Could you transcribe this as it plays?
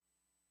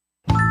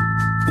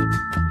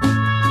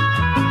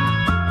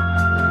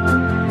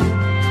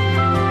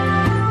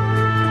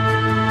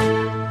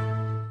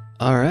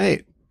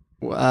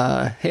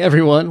Hey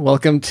everyone,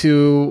 welcome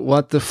to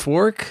What the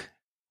Fork,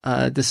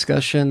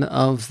 discussion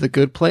of The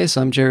Good Place.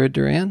 I'm Jared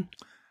Duran.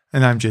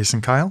 And I'm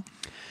Jason Kyle.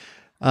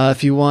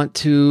 If you want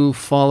to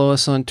follow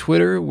us on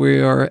Twitter,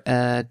 we are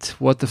at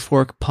What the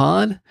Fork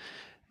Pod,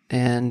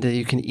 and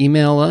you can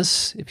email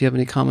us if you have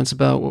any comments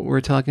about what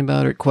we're talking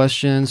about, or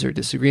questions or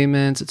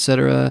disagreements,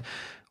 etc.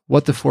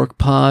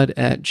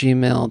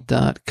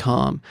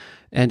 whattheforkpod@gmail.com.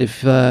 And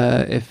if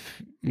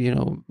you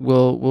know,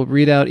 we'll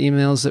read out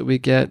emails that we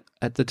get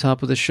at the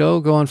top of the show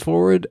going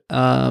forward.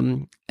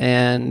 And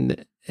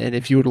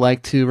if you would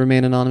like to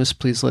remain anonymous,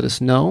 please let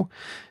us know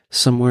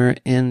somewhere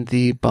in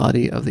the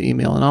body of the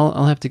email, and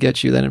I'll have to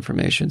get you that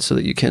information so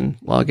that you can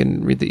log in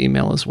and read the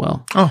email as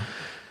well. Oh,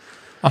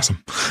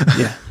 awesome.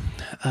 Yeah.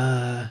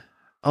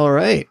 All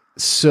right.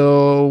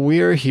 So we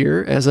are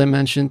here, as I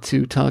mentioned,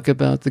 to talk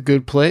about The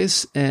Good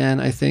Place,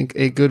 and I think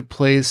a good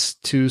place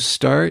to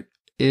start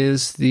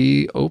is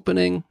the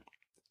opening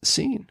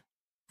scene.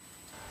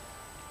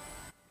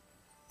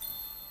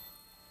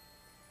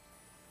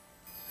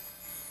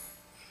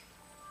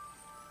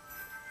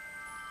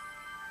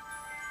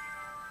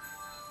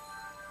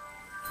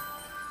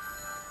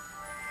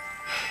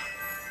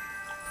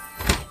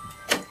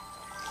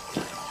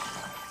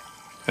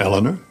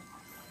 Eleanor,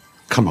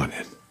 come on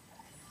in.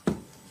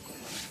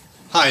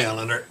 Hi,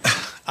 Eleanor.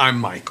 I'm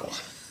Michael.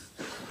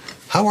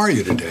 How are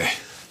you today?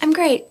 I'm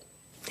great.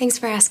 Thanks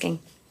for asking.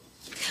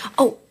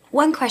 Oh,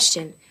 one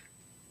question.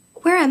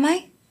 Where am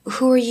I?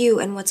 Who are you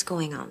and what's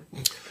going on?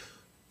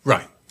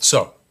 Right.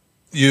 So,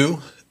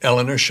 you,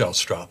 Eleanor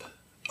Shellstrop,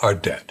 are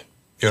dead.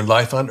 Your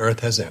life on Earth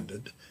has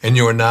ended, and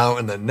you are now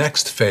in the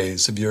next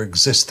phase of your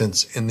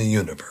existence in the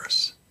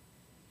universe.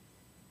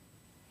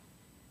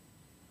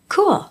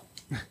 Cool.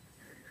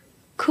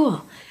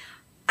 Cool.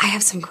 I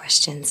have some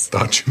questions.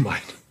 Thought you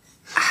might.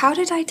 How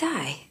did I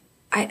die?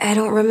 I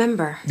don't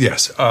remember.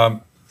 Yes.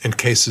 In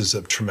cases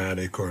of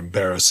traumatic or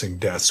embarrassing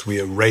deaths, we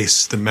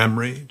erase the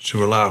memory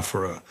to allow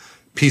for a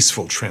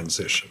peaceful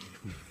transition.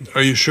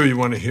 Are you sure you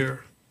want to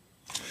hear?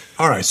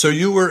 All right. So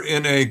you were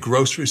in a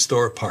grocery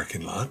store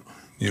parking lot.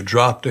 You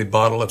dropped a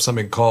bottle of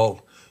something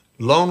called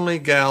Lonely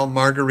Gal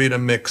Margarita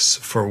Mix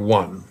for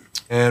one.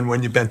 And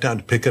when you bent down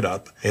to pick it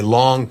up, a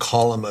long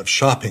column of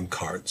shopping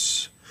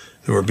carts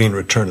that were being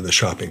returned to the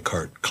shopping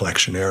cart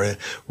collection area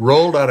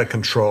rolled out of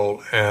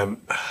control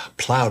and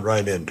plowed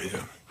right into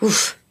you.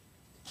 Oof.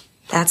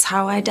 That's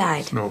how I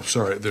died. No,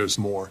 sorry, there's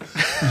more.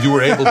 You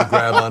were able to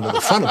grab onto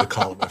the front of the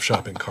column of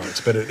shopping carts,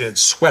 but it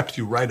swept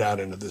you right out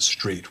into the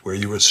street, where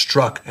you were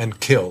struck and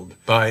killed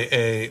by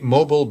a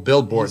mobile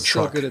billboard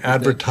truck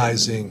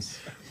advertising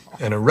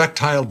an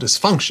erectile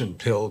dysfunction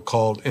pill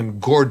called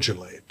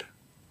Engorgulate.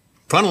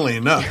 Funnily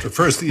enough, the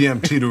first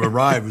EMT to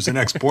arrive was an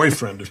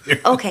ex-boyfriend of yours.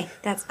 Okay,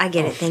 I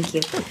get it. Thank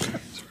you.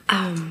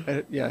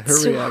 Yeah, her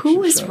so reaction. Who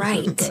was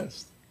right?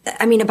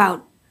 I mean,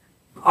 about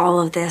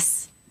all of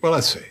this. Well,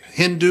 let's see.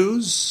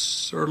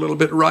 Hindus are a little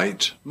bit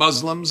right.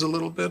 Muslims a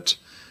little bit.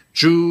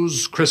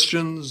 Jews,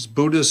 Christians,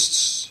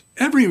 Buddhists.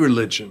 Every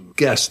religion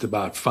guessed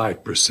about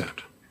 5%,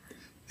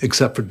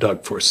 except for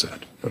Doug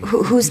Forsett.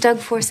 Who's Doug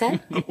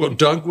Forsett? Well,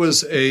 Doug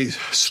was a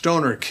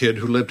stoner kid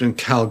who lived in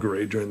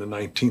Calgary during the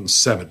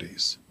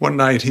 1970s. One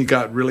night he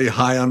got really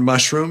high on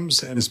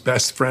mushrooms, and his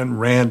best friend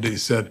Randy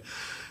said,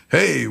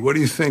 "Hey, what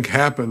do you think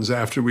happens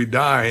after we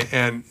die?"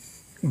 And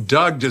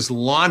Doug just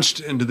launched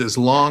into this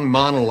long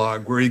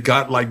monologue where he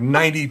got like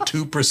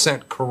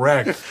 92%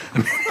 correct. I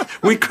mean,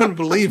 we couldn't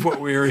believe what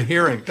we were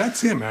hearing.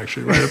 That's him,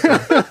 actually, right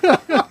up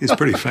there. He's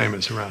pretty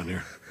famous around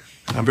here.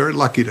 I'm very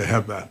lucky to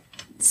have that.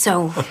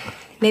 So,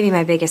 maybe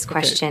my biggest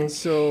question.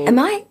 So, am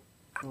I...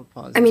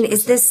 I mean,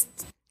 is this...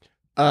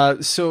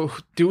 So,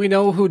 do we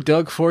know who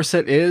Doug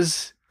Forsett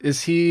is?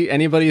 Is he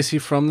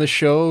from the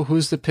show?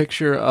 Who's the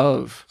picture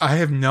of? I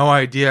have no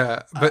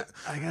idea, but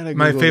I gotta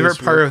my Google favorite this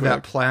part real of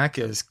that quick. plaque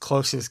is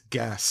closest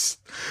guess.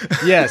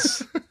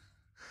 Yes.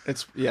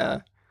 Yeah.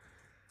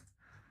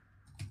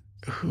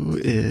 Who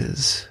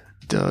is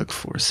Doug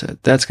Forsett?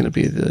 That's going to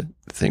be the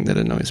thing that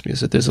annoys me, is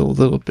that there's a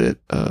little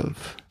bit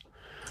of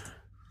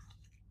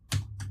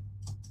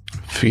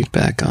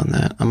feedback on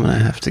that. I'm going to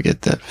have to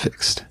get that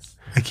fixed.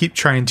 I keep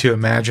trying to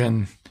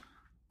imagine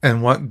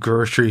in what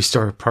grocery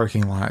store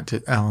parking lot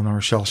did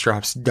Eleanor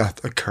Shellstrop's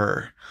death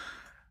occur.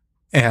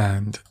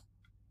 And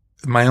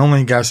my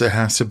only guess, it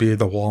has to be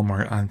the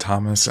Walmart on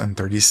Thomas and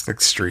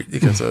 36th Street,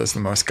 because it was the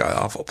most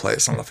god-awful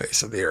place on the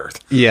face of the earth.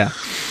 Yeah.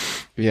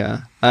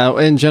 Yeah.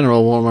 In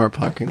general, Walmart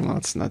parking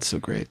lot's not so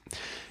great.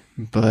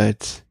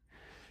 But,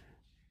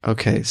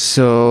 okay,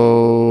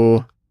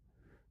 so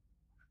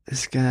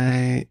this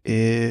guy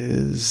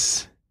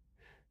is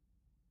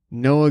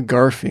Noah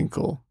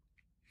Garfinkel.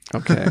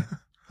 Okay.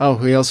 Oh,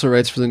 he also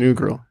writes for The New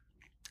Girl.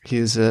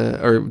 He's,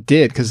 or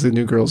did, because The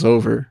New Girl's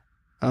over.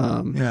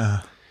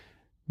 Yeah.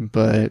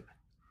 But,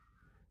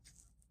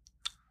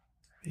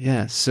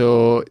 yeah,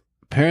 so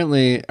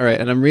apparently, all right,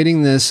 and I'm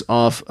reading this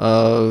off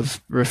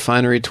of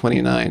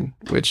Refinery29,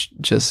 which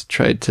just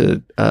tried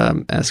to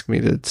ask me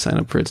to sign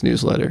up for its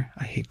newsletter.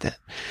 I hate that.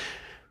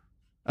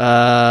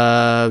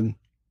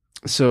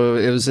 So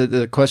it was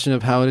the question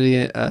of how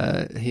did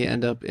he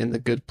end up in the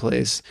good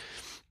place.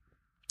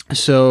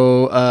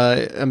 So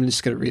I'm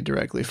just going to read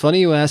directly. Funny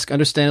you ask.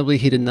 Understandably,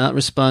 he did not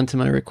respond to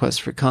my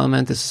request for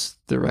comment. This is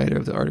the writer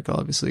of the article,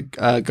 obviously.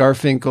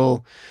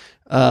 Garfinkel.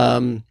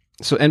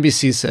 So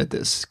NBC said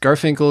this.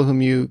 Garfinkel,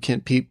 whom you can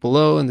peep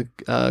below in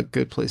the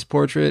Good Place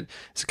portrait,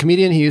 is a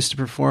comedian. He used to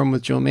perform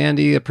with Joe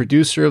Mandy, a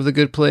producer of The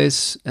Good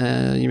Place.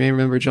 You may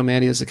remember Joe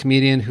Mandy as a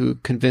comedian who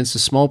convinced a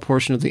small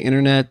portion of the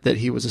internet that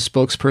he was a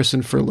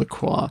spokesperson for La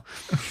Croix.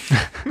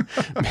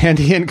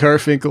 Mandy and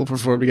Garfinkel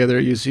performed together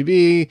at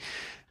UCB,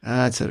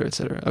 et cetera, et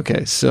cetera.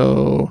 Okay,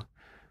 so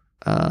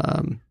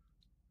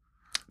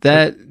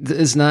that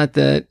is not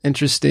that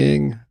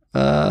interesting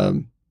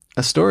a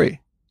story.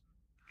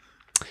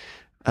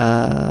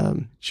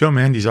 Joe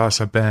Mandy's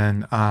also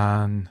been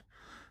on.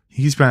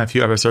 He's been on a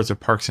few episodes of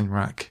Parks and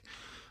Rec,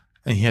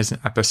 and he has an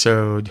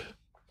episode.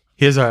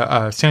 He has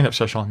a stand-up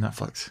special on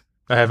Netflix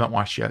I haven't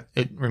watched yet.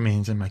 It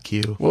remains in my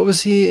queue. What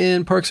was he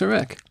in Parks and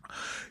Rec?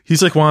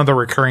 He's like one of the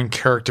recurring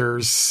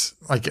characters,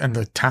 like in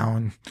the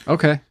town.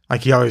 Okay,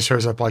 Like he always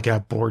shows up like at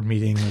a board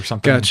meeting or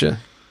something. gotcha.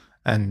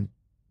 And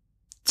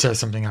says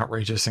something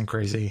outrageous and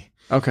crazy.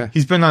 Okay,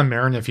 He's been on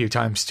Marin a few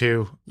times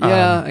too.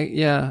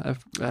 yeah.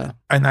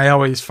 And I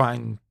always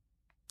find,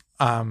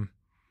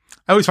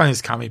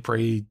 his comedy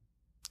pretty,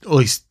 at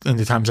least in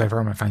the times I've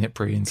heard him, I find it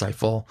pretty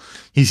insightful.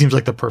 He seems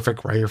like the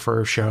perfect writer for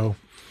a show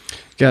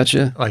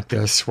Gotcha. like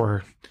this,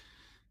 where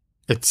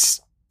it's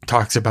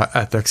talks about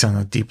ethics on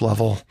a deep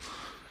level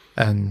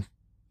and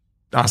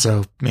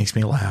also makes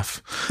me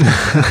laugh.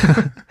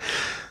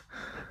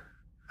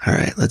 All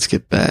right, let's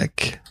get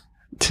back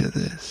to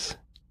this.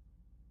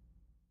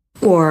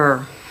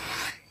 Or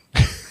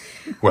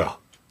Well,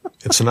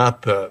 it's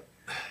not the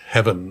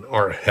heaven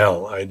or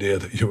hell idea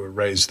that you were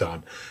raised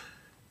on.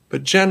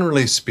 But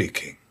generally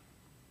speaking,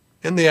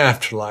 in the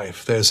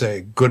afterlife, there's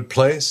a good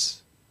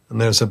place and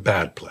there's a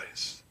bad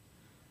place.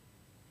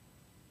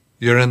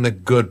 You're in the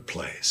good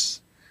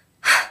place.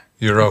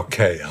 You're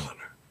okay, Eleanor.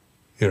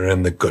 You're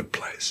in the good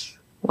place.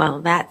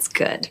 well, that's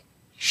good.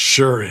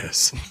 Sure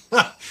is.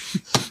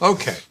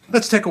 Okay,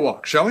 let's take a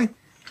walk, shall we?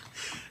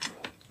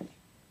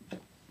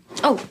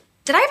 Oh,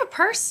 did I have a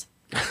purse?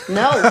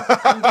 No,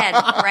 I'm dead.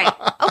 Right.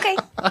 Okay.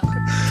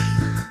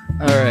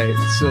 All right,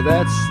 so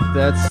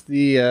that's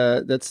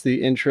the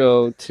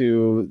intro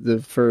to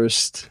the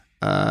first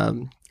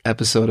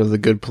episode of The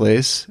Good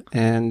Place,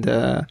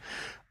 and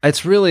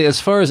it's really, as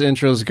far as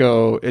intros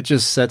go, it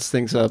just sets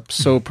things up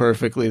so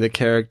perfectly. The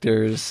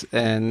characters,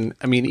 and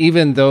I mean,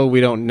 even though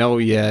we don't know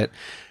yet,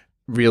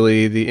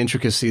 really the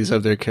intricacies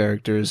of their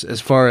characters,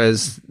 as far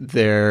as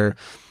their,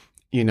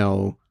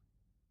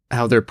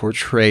 how they're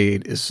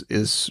portrayed,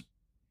 is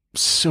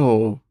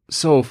so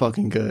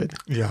fucking good.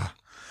 Yeah.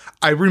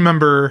 I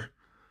remember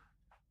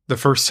the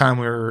first time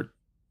when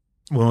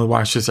we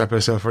watched this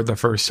episode for the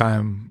first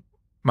time,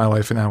 my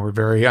wife and I were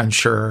very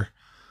unsure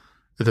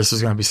that this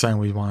was going to be something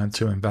we wanted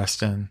to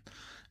invest in.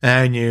 And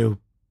I knew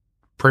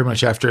pretty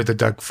much after the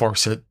Doug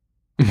Fawcett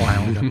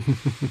line,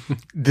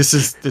 this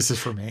is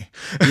for me.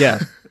 Yeah.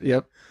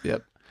 Yep.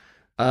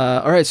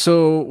 All right.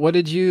 So what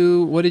did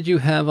you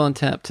have on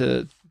tap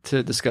to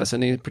discuss?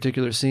 Any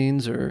particular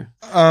scenes or?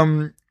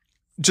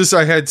 Just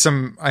I had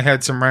some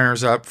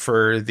runners up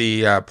for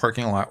the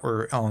parking lot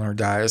where Eleanor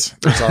dies.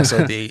 There's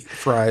also the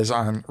fries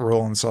on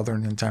Rural and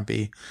Southern in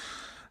Tempe,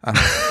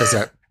 because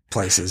that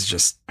place is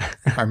just.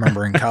 I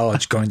remember in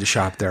college going to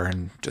shop there,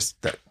 and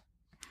just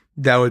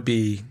that would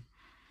be.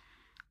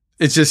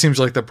 It just seems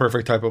like the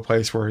perfect type of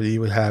place where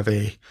you would have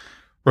a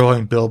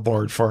rolling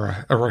billboard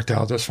for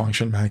erectile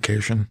dysfunction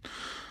medication.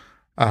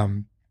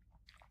 And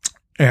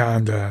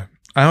I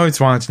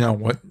always wanted to know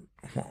what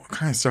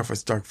kind of stuff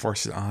was Doug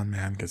Fawcett on,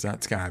 man, because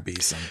that's gotta be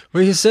some.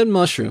 Well, he said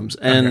mushrooms,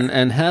 and Okay.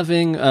 and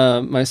having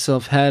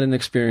myself had an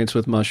experience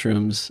with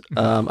mushrooms,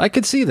 I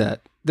could see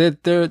that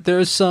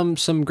there's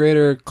some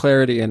greater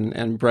clarity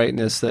and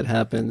brightness that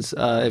happens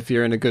if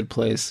you're in a good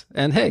place.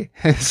 And hey,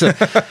 so,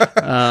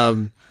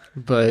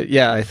 but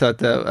yeah, I thought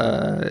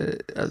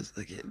that I was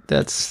like,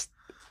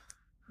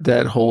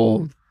 that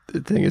whole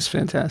thing is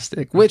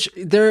fantastic. Which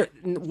they're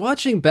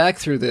watching back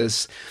through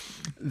this.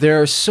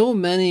 There are so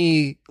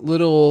many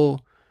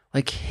little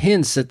like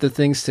hints at the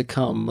things to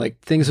come, like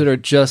things that are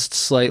just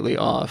slightly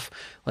off.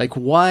 Like,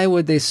 why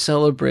would they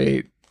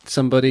celebrate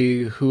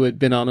somebody who had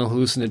been on a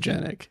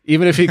hallucinogenic,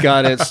 even if he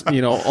got it,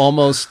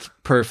 almost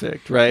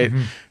perfect, right?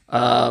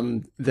 Mm-hmm.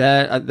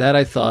 That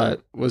I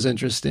thought was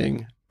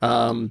interesting.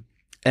 And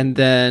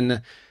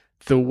then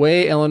the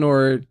way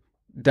Eleanor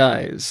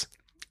dies,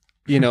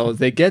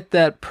 they get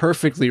that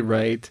perfectly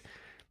right,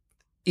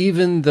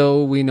 even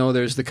though we know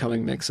there's the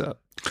coming mix-up.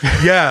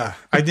 Yeah,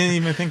 I didn't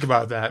even think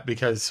about that,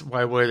 because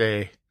why would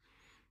a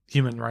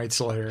human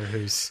rights lawyer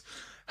who's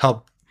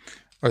helped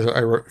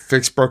I wrote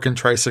fix broken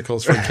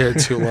tricycles for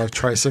kids who love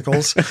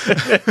tricycles?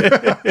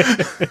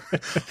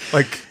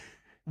 Like,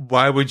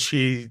 why would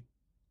she,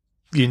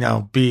 be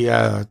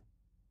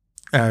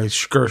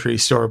grocery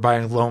store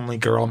buying Lonely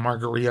Girl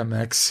margarita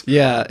mix.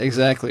 Yeah,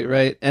 exactly,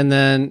 right. And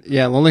then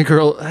Lonely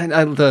Girl,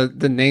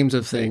 the names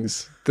of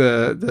things,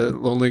 the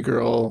Lonely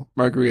Girl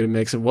margarita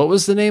mix, and what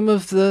was the name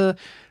of the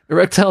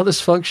erectile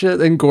dysfunction?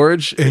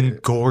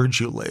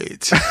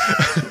 Engorgulate.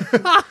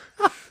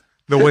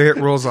 The way it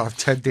rolls off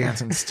Ted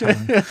Danson's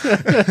tongue.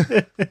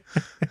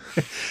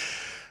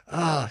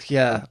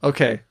 Yeah.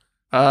 Okay.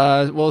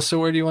 Well, so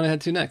where do you want to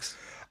head to next?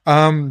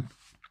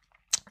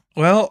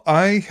 Well,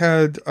 I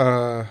had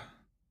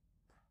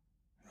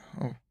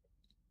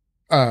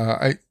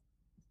I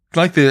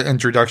like the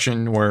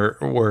introduction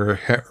where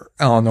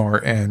Eleanor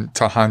and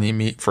Tahani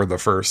meet for the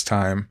first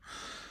time,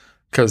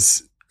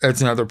 because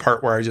that's another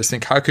part where I just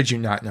think, how could you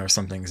not know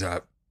something's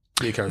up?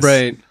 Because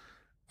right.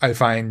 I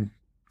find,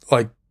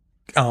 like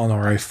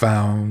Eleanor, I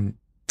found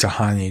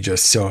Tahani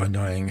just so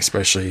annoying,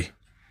 especially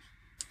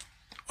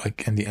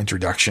like in the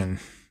introduction.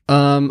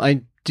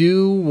 I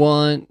do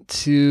want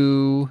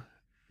to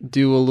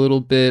do a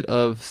little bit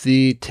of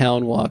the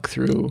town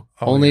walkthrough,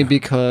 only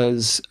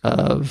because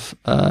of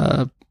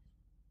a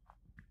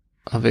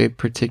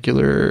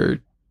particular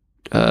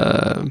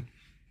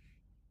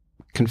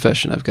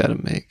confession I've got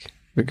to make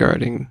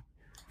regarding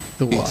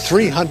the walk.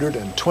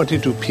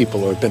 322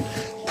 people have been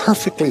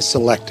perfectly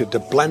selected to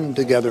blend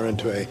together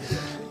into a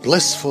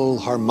blissful,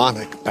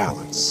 harmonic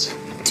balance.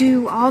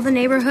 Do all the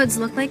neighborhoods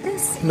look like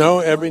this? No,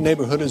 every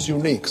neighborhood is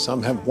unique.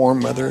 Some have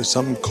warm weather,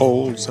 some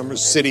cold, some are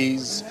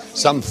cities,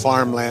 some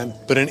farmland.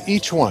 But in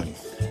each one,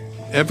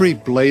 every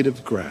blade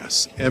of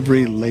grass,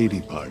 every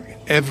ladybug,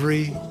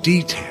 every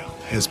detail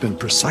has been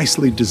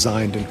precisely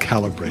designed and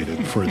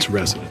calibrated for its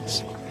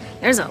residents.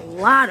 There's a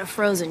lot of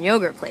frozen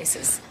yogurt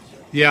places.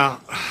 Yeah,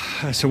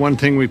 that's the one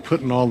thing we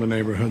put in all the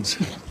neighborhoods.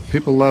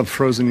 People love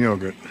frozen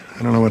yogurt.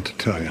 I don't know what to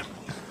tell you.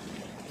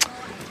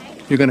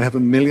 You're going to have a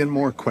million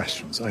more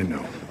questions, I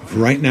know.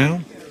 Right now,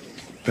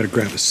 better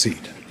grab a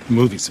seat. The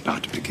movie's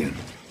about to begin.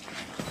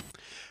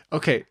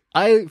 Okay,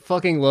 I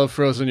fucking love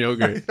frozen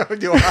yogurt.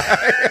 Do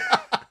I?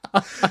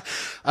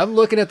 I'm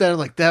looking at that. I'm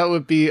like, that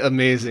would be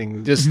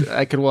amazing. Just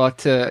I could walk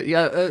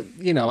to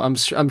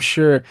I'm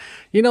sure.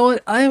 You know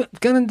what? I'm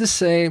going to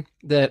say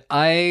that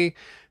I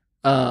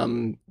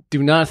do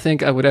not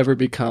think I would ever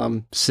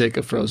become sick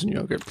of frozen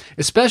yogurt,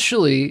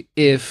 especially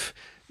if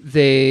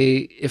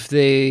they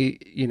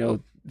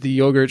the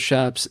yogurt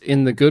shops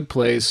in the good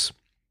place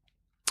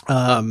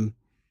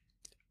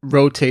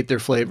rotate their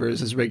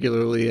flavors as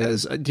regularly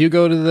as. Do you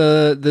go to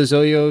the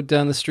Zoyo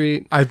down the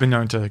street? I've been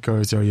known to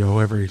go to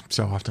Zoyo every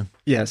so often.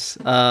 Yes,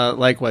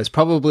 likewise.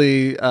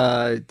 Probably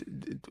a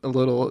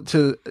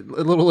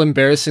little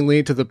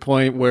embarrassingly, to the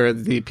point where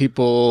the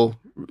people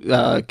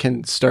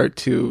can start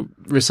to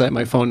recite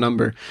my phone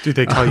number. Do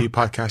they call you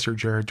podcaster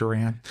Jared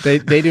Duran? They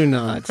do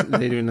not.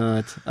 They do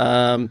not.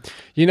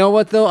 You know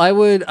what though? I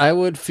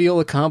would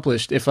feel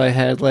accomplished if I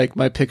had like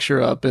my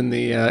picture up in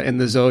the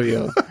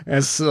Zoyo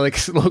as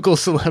like local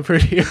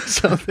celebrity or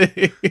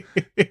something.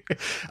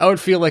 I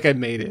would feel like I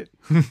made it.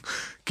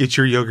 Get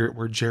your yogurt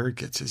where Jared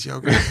gets his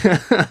yogurt.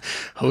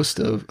 host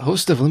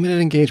of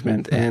Limited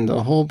Engagement and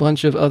a whole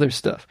bunch of other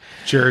stuff.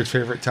 Jared's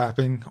favorite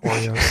topping,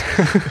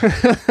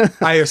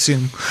 Oreos. I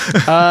assume.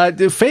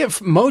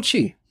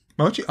 Mochi.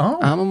 Mochi. Oh,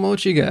 I'm a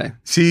mochi guy.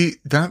 See,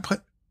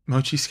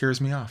 mochi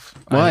scares me off.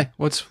 Why?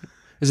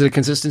 Is it a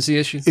consistency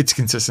issue? It's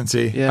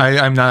consistency. Yeah.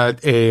 I'm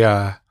not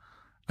a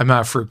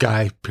fruit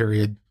guy.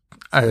 Period.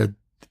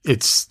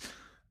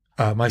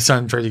 My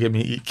son tried to get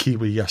me to eat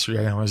kiwi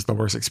yesterday, and it was the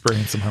worst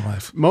experience of my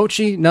life.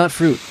 Mochi, not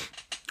fruit.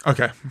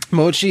 Okay.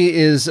 Mochi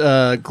is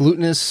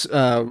glutinous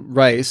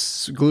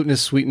rice,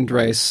 glutinous sweetened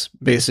rice,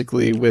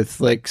 basically, with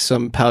like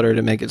some powder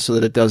to make it so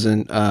that it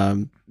doesn't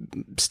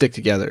stick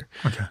together.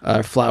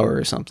 Okay. Flour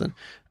or something.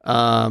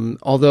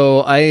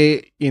 Although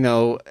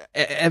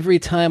every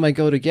time I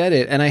go to get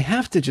it, and I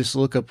have to just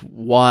look up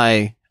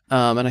why,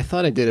 and I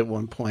thought I did at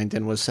one point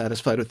and was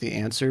satisfied with the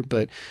answer,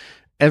 but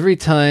every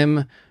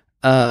time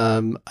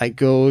I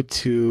go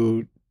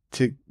to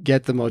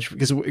get the mochi,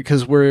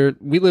 because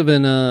we live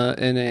in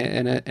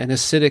an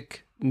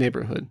acidic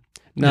neighborhood,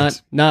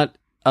 not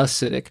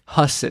acidic,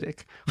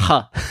 Hasidic,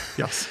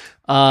 Yes.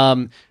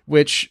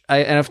 Which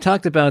I've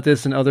talked about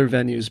this in other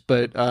venues,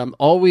 but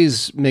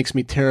always makes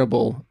me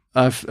terrible,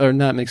 or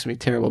not makes me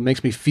terrible,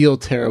 makes me feel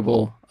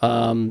terrible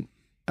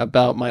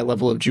about my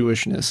level of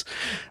Jewishness,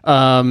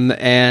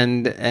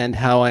 and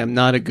how I am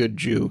not a good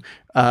Jew.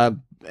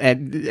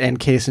 And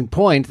case in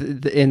point,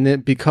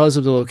 because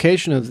of the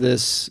location of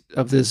this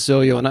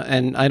Zoyo,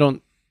 and I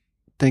don't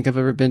think I've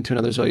ever been to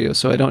another Zoyo,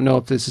 so I don't know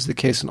if this is the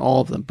case in all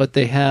of them, but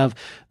they have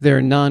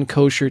their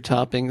non-kosher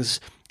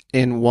toppings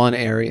in one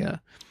area,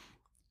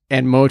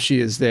 and mochi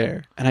is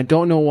there. And I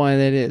don't know why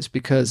that is,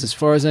 because as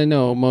far as I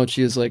know,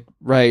 mochi is like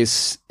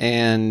rice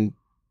and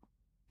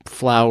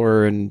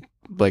flour and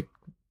like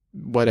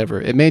whatever.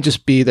 It may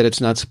just be that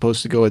it's not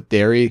supposed to go with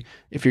dairy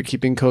if you're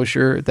keeping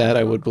kosher. That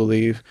I would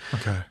believe.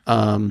 Okay.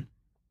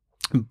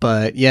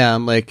 But yeah,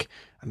 I'm like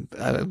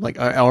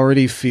I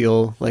already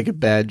feel like a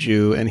bad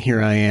Jew, and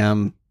here I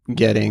am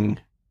getting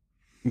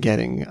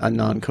a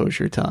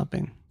non-kosher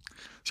topping.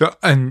 So,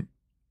 and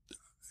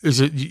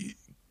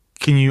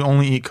can you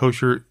only eat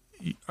kosher?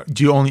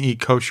 Do you only eat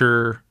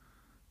kosher?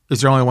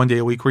 Is there only one day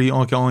a week where you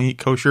can only eat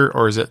kosher,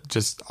 or is it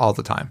just all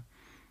the time?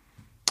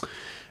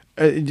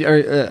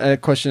 A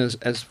question is,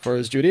 as far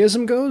as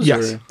Judaism goes?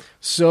 Yes.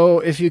 So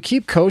if you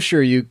keep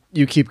kosher, you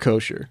keep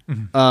kosher.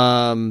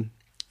 Mm-hmm.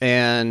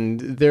 And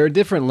there are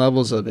different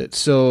levels of it.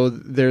 So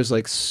there's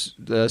like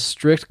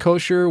strict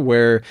kosher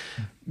where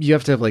you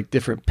have to have like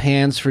different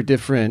pans for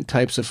different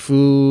types of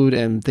food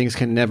and things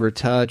can never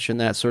touch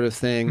and that sort of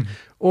thing. Mm-hmm.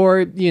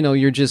 Or,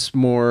 you're just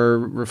more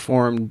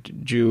Reformed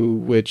Jew,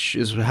 which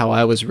is how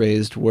I was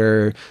raised,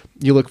 where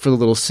you look for the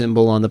little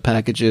symbol on the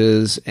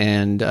packages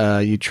and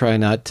you try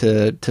not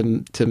to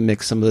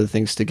mix some of the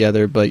things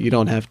together, but you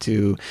don't have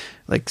to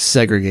like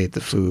segregate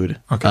the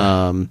food.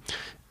 Okay.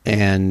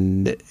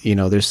 And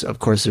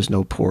there's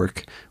no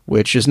pork,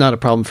 which is not a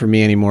problem for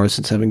me anymore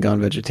since having gone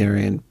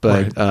vegetarian.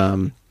 But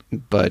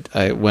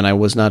when I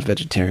was not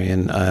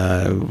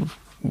vegetarian,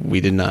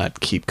 we did not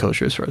keep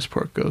kosher as far as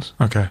pork goes.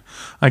 Okay.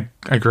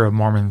 I grew up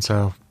Mormon,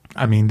 so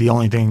I mean the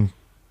only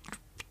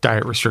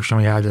diet restriction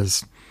we had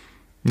is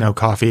no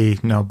coffee,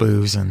 no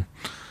booze, and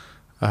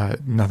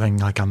nothing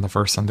like on the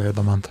first Sunday of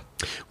the month.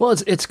 Well,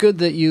 it's good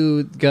that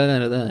you got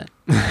out of that.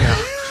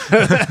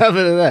 Out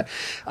of that,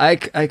 I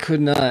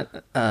could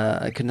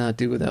not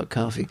do without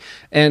coffee,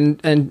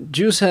 and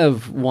Jews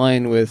have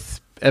wine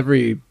with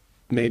every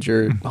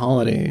major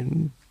holiday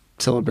and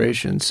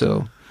celebration.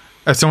 So,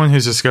 as someone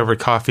who's discovered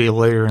coffee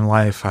later in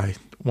life, I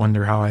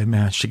wonder how I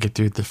managed to get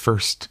through the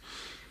first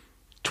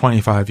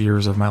 25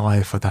 years of my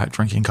life without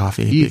drinking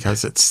coffee,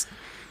 because it's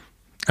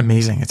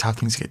amazing. It's how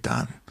things get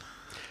done.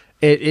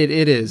 It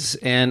is,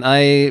 and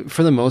I,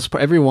 for the most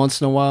part, every once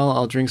in a while,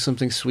 I'll drink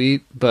something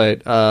sweet,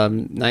 but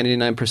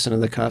 99% of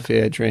the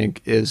coffee I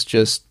drink is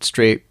just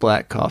straight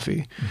black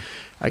coffee.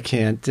 I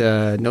can't,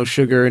 no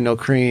sugar, no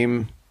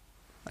cream.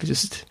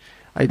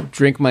 I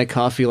drink my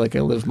coffee like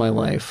I live my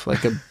life,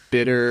 like a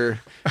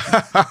bitter,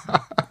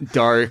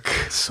 dark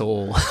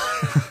soul.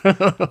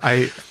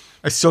 I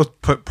still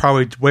put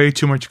probably way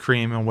too much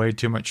cream and way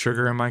too much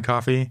sugar in my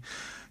coffee,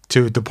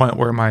 to the point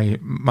where my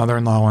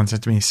mother-in-law once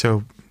said to me,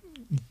 "So,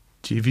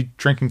 have you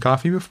drinking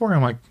coffee before?"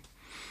 I'm like,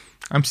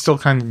 I'm still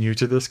kind of new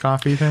to this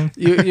coffee thing.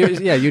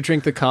 You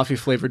drink the coffee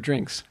flavored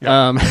drinks.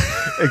 Yeah,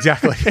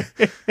 exactly.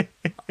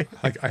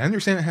 Like, I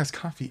understand it has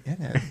coffee in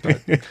it,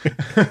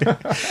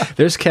 but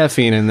there's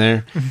caffeine in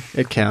there.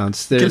 It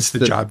counts. Gets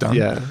the job done.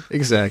 Yeah,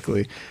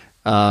 exactly.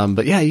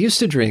 But yeah, I used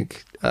to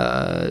drink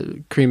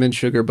cream and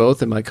sugar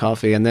both in my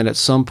coffee, and then at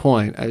some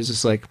point I was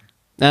just like,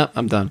 nah,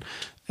 I'm done.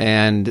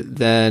 And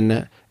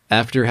then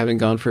after having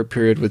gone for a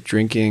period with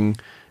drinking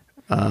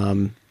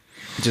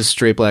just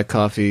straight black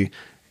coffee,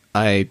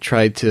 I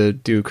tried to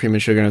do cream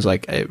and sugar, and I was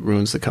like, it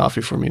ruins the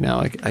coffee for me now.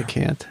 I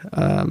can't.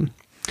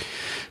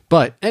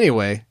 But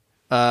anyway,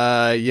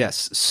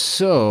 yes.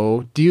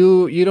 So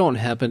you don't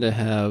happen to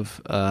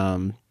have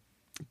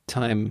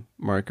time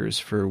markers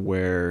for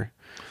where?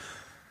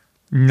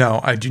 No,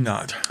 I do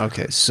not.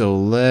 Okay, so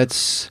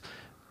let's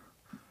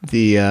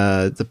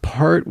the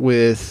part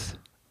with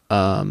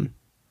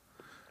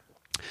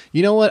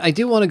you know what? I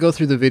do want to go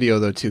through the video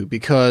though too,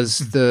 because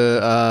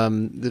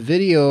the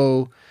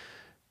video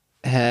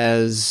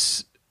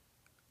has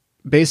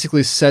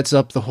basically sets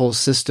up the whole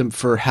system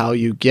for how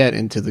you get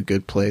into the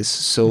good place.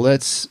 So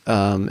let's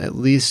at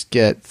least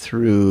get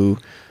through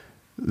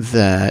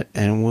that,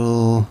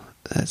 and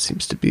that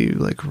seems to be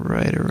like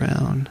right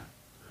around.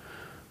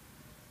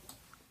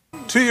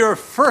 To your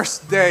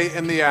first day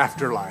in the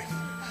afterlife.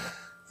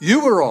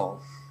 You were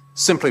all,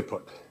 simply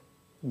put,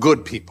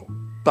 good people.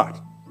 But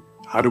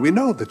how do we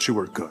know that you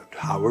were good?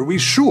 How are we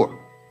sure?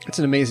 It's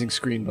an amazing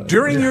screen, by the way.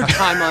 During your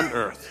time on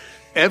Earth,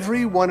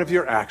 every one of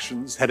your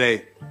actions had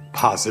a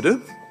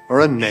positive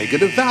or a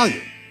negative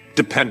value,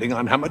 depending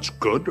on how much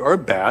good or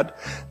bad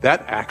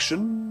that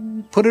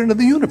action put into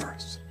the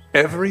universe.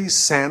 Every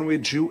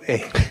sandwich you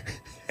ate,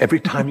 every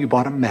time you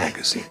bought a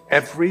magazine,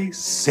 every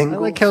single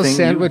I like how thing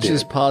sandwich you did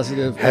is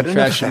positive had and an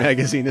trash effect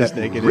magazine is that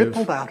negative.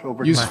 rippled out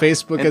over Use time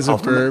Facebook and as a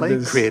verb.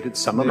 ultimately created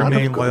some amount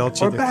Remain of loyal good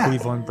to or the bad.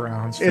 Cleveland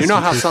Browns. You know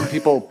how some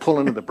people pull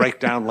into the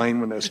breakdown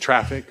lane when there's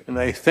traffic and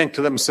they think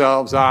to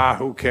themselves,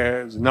 who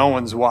cares? No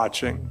one's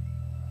watching.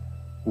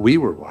 We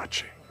were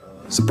watching.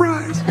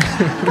 Surprise!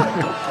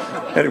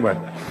 Anyway,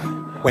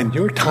 when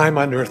your time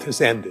on Earth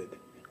has ended,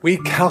 we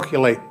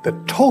calculate the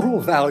total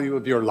value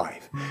of your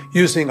life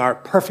using our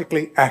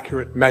perfectly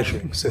accurate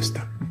measuring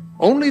system.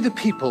 Only the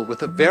people with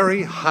the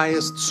very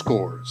highest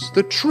scores,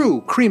 the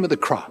true cream of the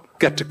crop,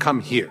 get to come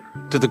here,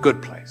 to the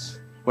good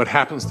place. What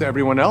happens to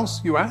everyone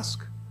else, you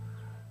ask?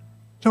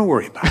 Don't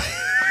worry about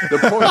it. The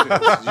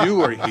point is,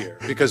 you are here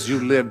because you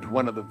lived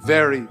one of the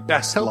very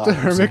best Help lives the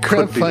hermit that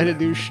crab could be find a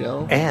lived. new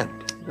shell. And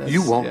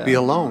you won't be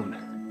alone.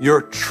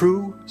 Your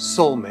true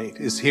soulmate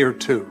is here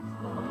too.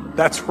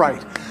 That's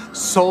right.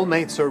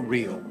 Soulmates are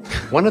real.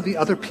 One of the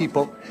other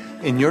people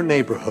in your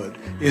neighborhood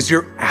is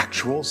your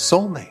actual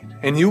soulmate,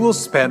 and you will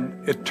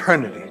spend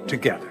eternity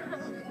together.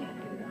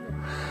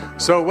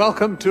 So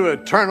welcome to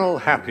eternal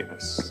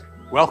happiness.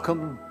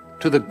 Welcome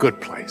to the good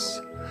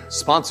place.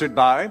 Sponsored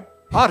by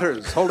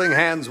Otters holding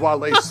hands while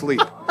they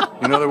sleep.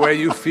 You know the way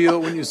you feel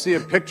when you see a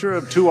picture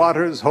of two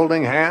otters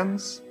holding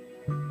hands?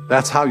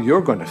 That's how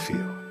you're going to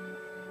feel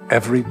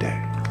every day.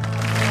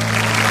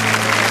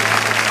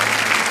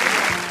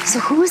 So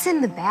who's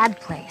in the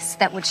bad place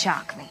that would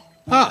shock me?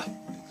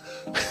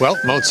 Well,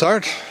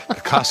 Mozart,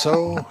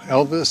 Picasso,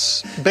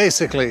 Elvis,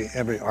 basically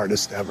every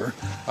artist ever.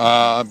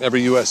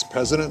 Every U.S.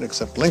 president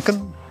except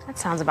Lincoln. That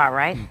sounds about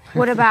right.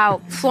 What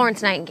about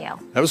Florence Nightingale?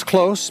 That was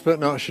close, but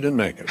no, she didn't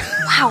make it.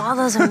 Wow, all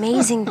those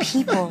amazing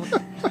people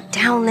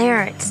down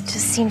there. It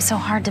just seems so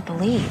hard to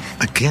believe.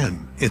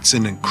 Again, it's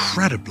an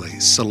incredibly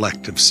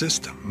selective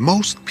system.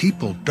 Most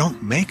people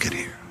don't make it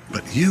here.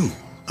 But you,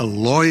 a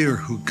lawyer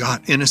who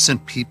got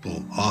innocent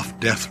people off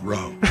death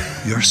row,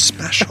 you're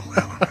special,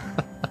 Eleanor.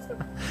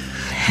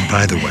 And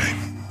by the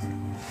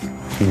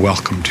way,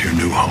 welcome to your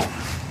new home.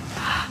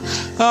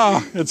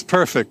 Oh, it's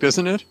perfect,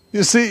 isn't it?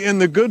 You see, in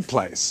The Good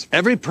Place,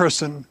 every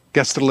person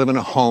gets to live in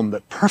a home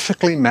that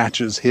perfectly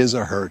matches his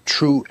or her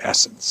true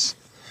essence.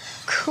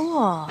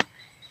 Cool.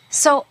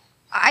 So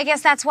I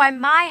guess that's why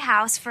my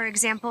house, for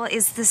example,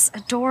 is this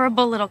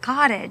adorable little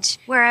cottage,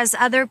 whereas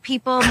other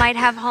people might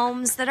have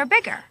homes that are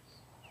bigger.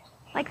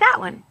 Like that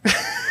one.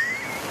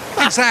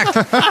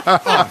 Exactly. Oh,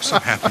 I'm so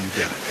happy you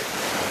get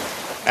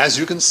it. As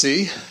you can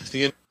see,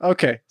 the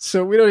Okay,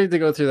 so we don't need to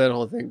go through that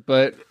whole thing,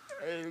 but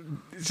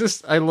it's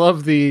just I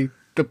love the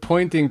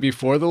pointing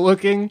before the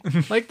looking,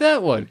 like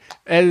that one,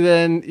 and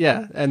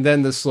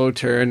then the slow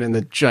turn and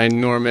the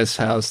ginormous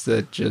house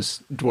that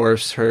just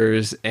dwarfs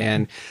hers.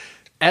 And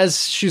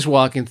as she's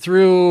walking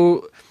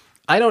through,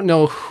 I don't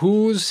know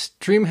whose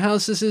dream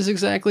house this is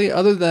exactly,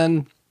 other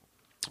than,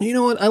 you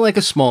know what, I like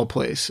a small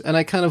place, and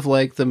I kind of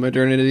like the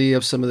modernity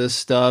of some of this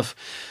stuff.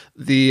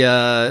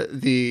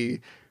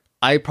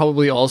 I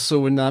probably also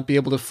would not be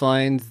able to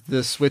find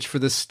the switch for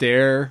the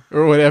stair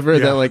or whatever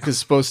that like is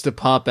supposed to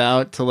pop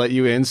out to let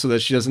you in so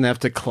that she doesn't have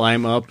to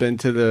climb up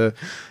into the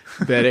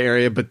bed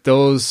area. But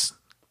those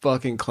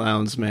fucking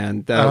clowns,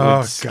 man, that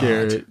would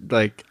scare. God.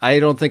 Like, I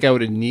don't think I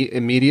would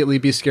immediately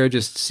be scared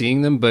just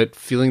seeing them, but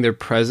feeling their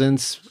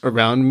presence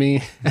around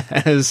me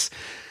as...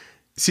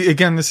 See,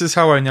 again, this is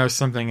how I know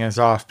something is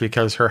off,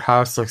 because her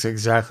house looks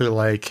exactly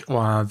like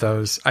one of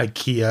those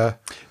IKEA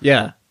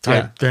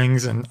type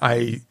things. And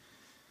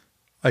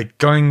like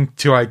going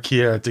to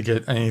IKEA to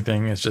get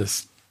anything is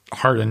just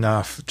hard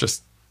enough.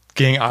 Just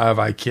getting out of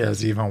IKEA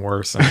is even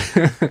worse.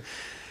 And,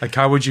 like,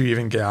 how would you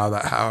even get out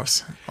of that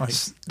house? Like,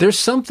 there's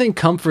something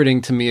comforting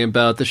to me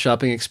about the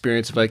shopping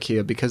experience of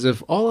IKEA, because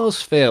if all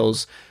else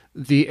fails,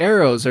 the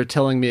arrows are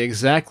telling me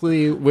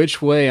exactly which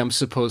way I'm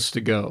supposed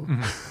to go.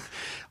 Mm-hmm.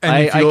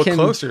 And if you look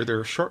closer, there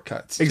are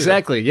shortcuts, too.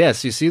 Exactly.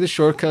 Yes. You see the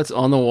shortcuts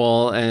on the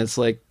wall, and it's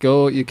like,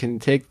 go, you can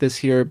take this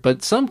here.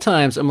 But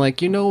sometimes I'm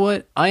like, you know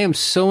what? I am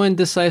so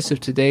indecisive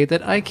today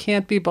that I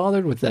can't be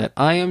bothered with that.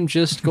 I am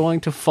just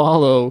going to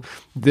follow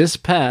this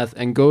path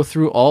and go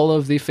through all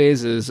of the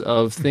phases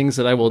of things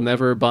that I will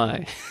never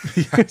buy.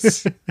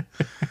 Yes.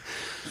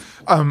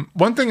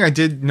 One thing I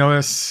did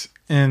notice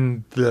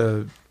in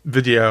the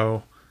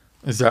video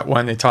is that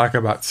when they talk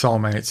about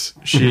soulmates,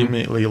 she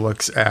immediately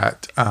looks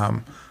at...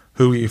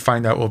 who you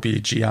find out will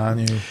be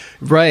Jianu.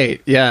 Right,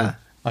 yeah.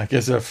 Like,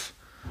 as if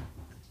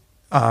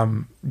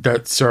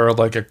that's sort of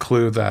like a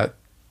clue that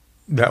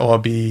will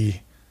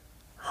be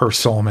her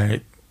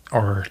soulmate,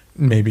 or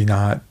maybe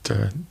not.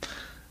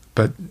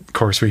 But, of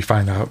course, we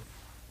find out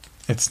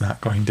it's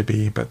not going to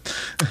be. But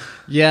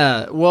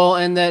yeah, well,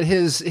 and that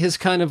his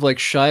kind of like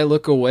shy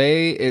look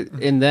away,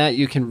 in that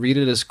you can read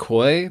it as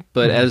coy,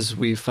 but as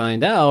we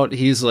find out,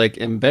 he's like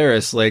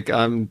embarrassed, like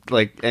I'm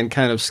like, and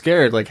kind of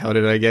scared, like, how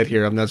did I get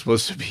here? I'm not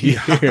supposed to be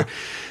here.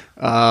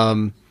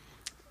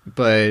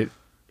 But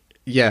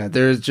yeah,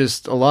 there's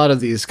just a lot of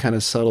these kind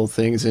of subtle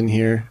things in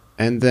here.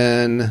 And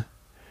then,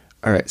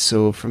 all right,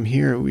 so from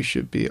here we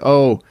should be,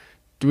 do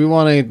we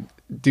want to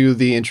do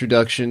the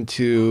introduction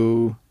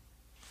to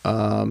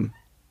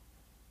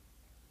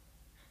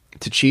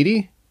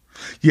Chidi?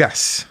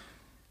 yes.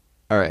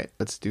 All right,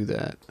 let's do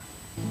that.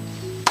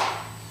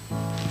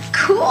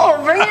 Cool,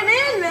 bring it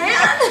in,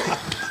 man.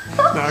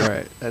 All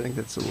right, I think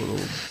that's a little...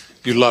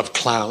 You love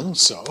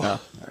clowns, so. Oh,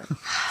 all right.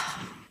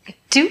 I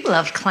do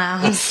love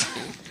clowns.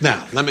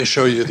 Now, let me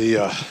show you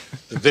the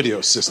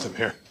video system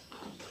here.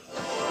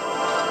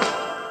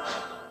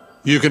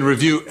 You can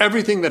review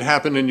everything that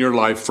happened in your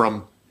life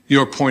from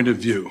your point of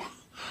view.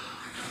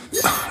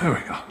 There we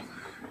go.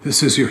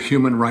 This is your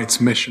human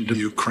rights mission to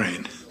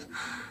Ukraine.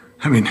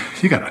 I mean,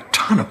 you got a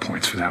ton of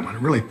points for that one.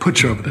 It really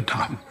puts you over the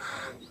top.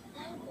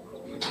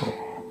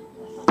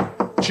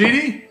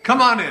 Chidi,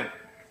 come on in.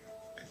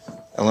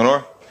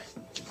 Eleanor,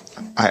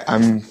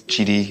 I'm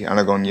Chidi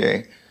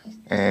Anagonye,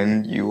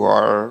 and you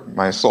are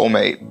my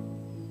soulmate.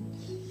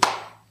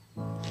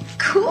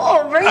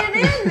 Cool, bring it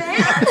in, man.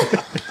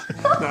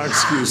 Now,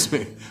 excuse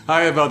me.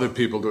 I have other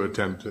people to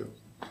attend to.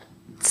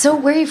 So,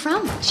 where are you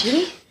from,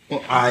 Chidi?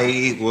 Well,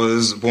 I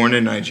was born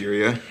in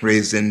Nigeria,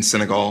 raised in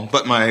Senegal,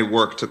 but my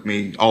work took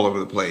me all over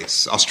the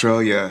place.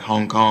 Australia,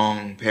 Hong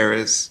Kong,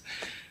 Paris.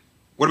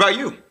 What about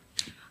you?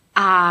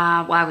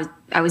 Well, I was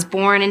I was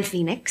born in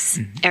Phoenix,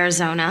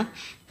 Arizona.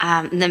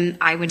 Then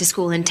I went to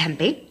school in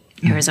Tempe,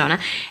 Arizona.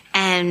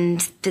 And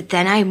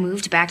then I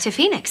moved back to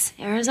Phoenix,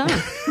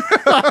 Arizona.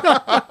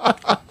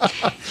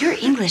 Your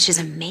English is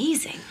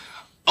amazing.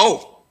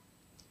 Oh,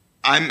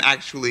 I'm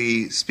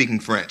actually speaking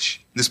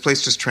French. This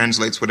place just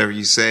translates whatever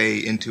you say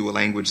into a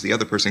language the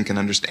other person can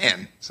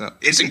understand. So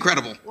it's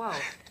incredible. Whoa.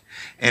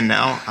 And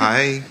now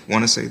I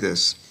want to say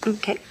this.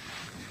 Okay.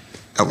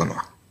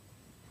 Eleanor,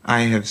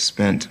 I have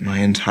spent my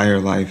entire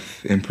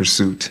life in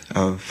pursuit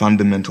of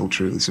fundamental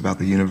truths about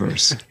the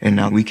universe. And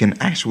now we can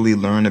actually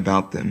learn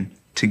about them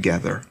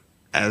together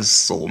as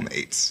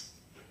soulmates.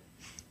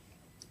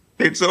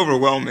 It's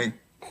overwhelming.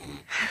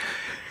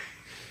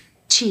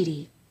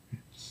 Chidi,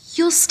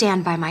 you'll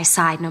stand by my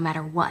side no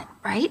matter what,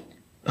 right?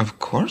 Of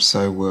course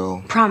I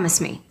will. Promise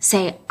me.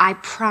 Say, I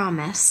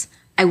promise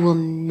I will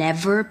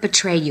never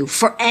betray you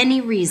for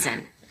any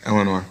reason.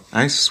 Eleanor,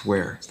 I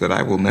swear that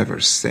I will never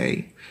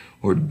say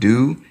or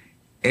do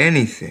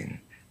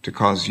anything to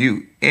cause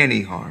you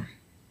any harm.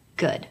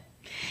 Good.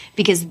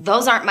 Because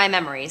those aren't my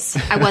memories.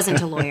 I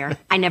wasn't a lawyer.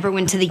 I never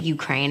went to the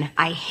Ukraine.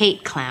 I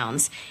hate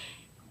clowns.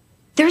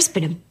 There's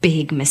been a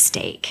big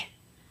mistake.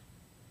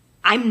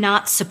 I'm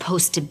not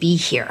supposed to be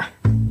here.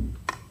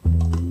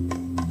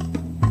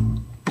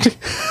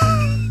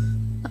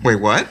 Wait,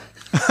 what?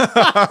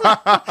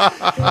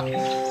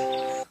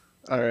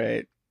 All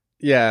right.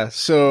 Yeah,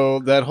 so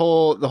the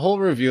whole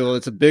reveal,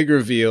 it's a big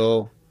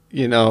reveal.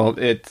 You know,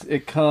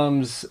 it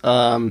comes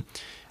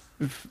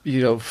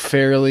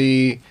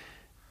fairly,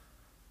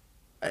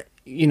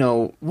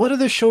 what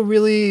other show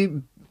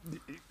really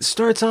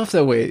starts off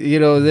that way? You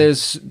know,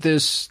 there's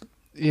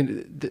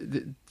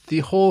the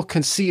whole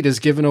conceit is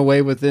given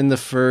away within the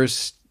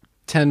first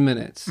 10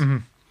 minutes. Mm-hmm.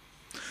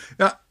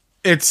 Now,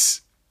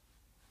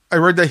 I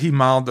read that he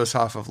modeled this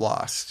off of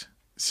Lost.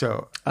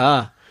 So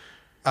okay,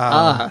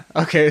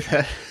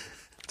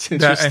 that's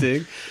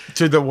interesting.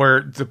 To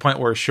the point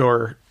where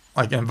Shore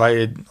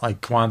invited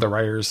one of the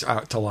writers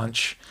out to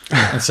lunch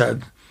and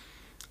said,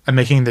 "I'm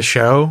making the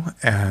show,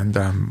 and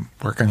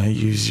we're going to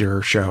use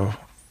your show,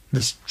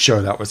 this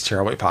show that was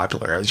terribly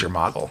popular, as the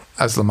model."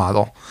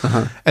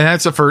 Uh-huh. And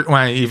that's the first when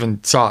I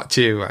even saw it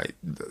too.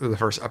 The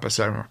first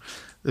episode.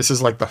 This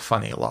is like the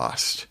funny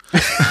Lost.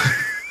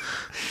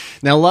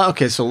 Now,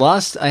 so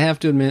Lost, I have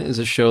to admit, is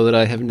a show that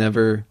I have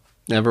never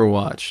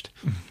watched.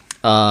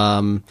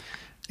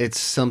 It's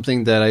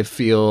something that I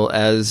feel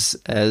as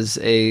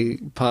a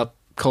pop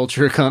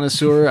culture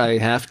connoisseur, I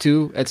have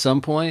to at some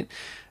point.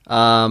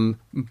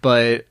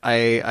 But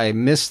I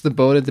missed the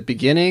boat at the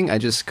beginning. I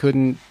just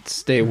couldn't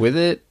stay with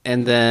it.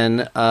 And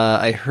then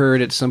I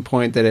heard at some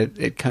point that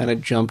it kind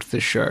of jumped the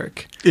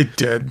shark. It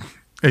did.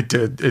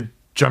 It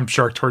jumped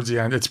shark towards the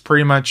end. It's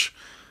pretty much,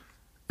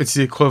 it's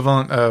the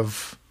equivalent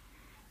of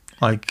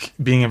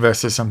being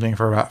invested in something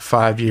for about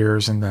 5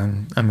 years, and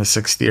then in the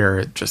 6th year,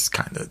 it just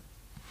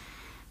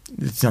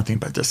it's nothing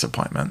but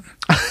disappointment.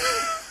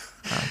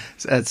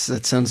 That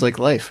sounds like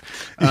life.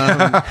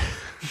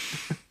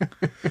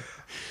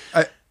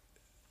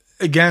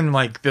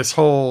 This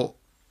whole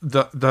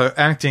the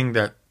acting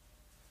that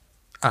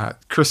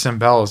Kristen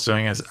Bell is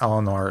doing as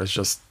Eleanor is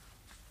just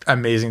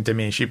amazing to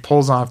me. She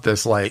pulls off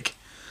this look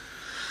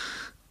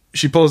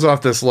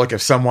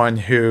of someone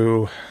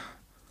who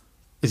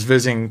is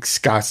visiting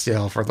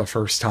Scottsdale for the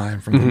first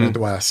time from the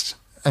Midwest.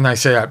 And I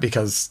say that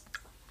because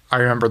I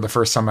remember the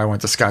first time I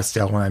went to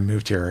Scottsdale when I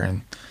moved here,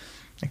 and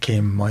I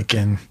came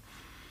in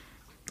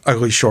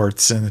ugly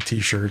shorts and a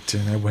t-shirt,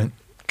 and I went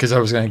because I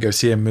was going to go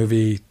see a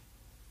movie,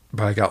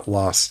 but I got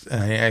lost,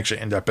 and I actually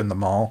ended up in the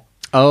mall.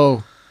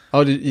 Oh,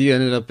 did you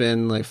ended up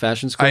in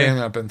Fashion Square? I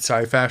ended up in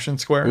Fashion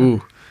Square.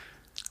 Ooh.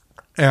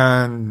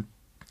 And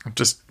I'm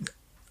just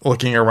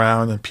looking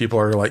around, and people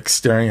are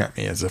staring at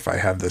me as if I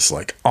have this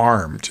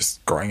arm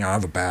just growing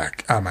out of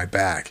my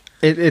back.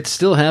 It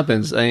still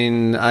happens. I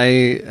mean, I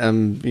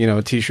am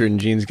a t-shirt and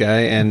jeans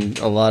guy, and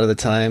a lot of the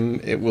time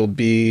it will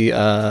be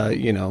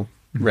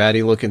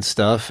ratty looking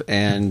stuff,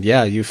 and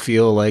yeah, you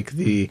feel like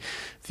the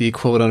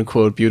quote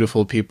unquote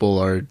beautiful people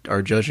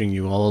are judging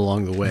you all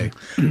along the way.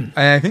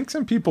 I think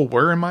some people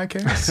were in my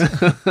case,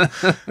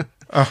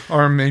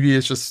 or maybe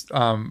it's just.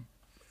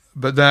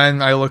 But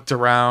then I looked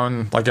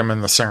around, I'm in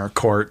the center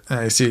court, and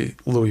I see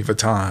Louis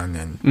Vuitton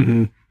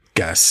and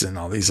Guess and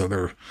all these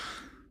other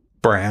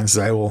brands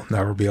that I will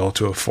never be able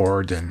to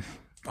afford in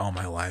all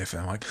my life.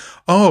 And I'm like,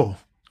 oh,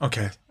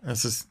 okay,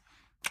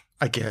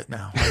 I get it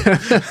now.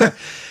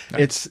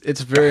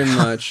 It's very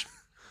much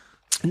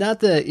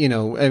not that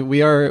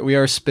we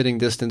are spitting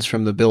distance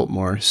from the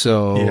Biltmore,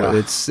 so yeah.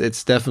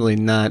 It's definitely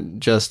not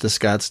just a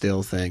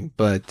Scottsdale thing,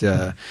 but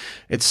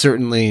it's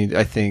certainly,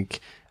 I think.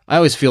 I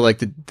always feel like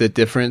the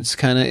difference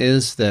kind of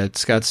is that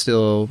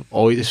Scottsdale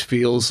always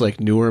feels like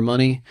newer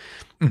money,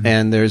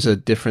 and there's a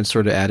different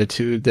sort of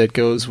attitude that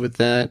goes with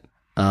that.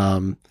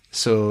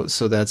 So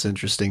that's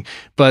interesting.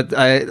 But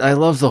I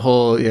love the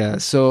whole, yeah.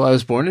 So I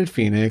was born in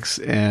Phoenix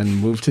and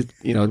moved to,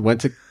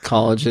 went to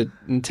college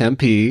in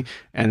Tempe,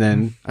 and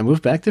then I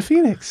moved back to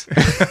Phoenix.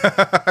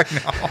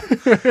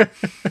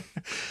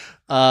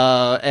 I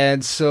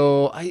And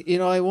so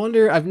I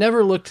wonder, I've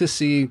never looked to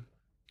see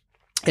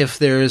if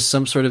there is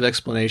some sort of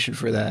explanation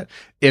for that,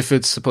 if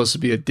it's supposed to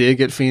be a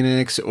dig at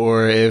Phoenix,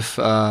 or if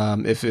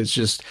it's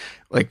just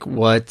like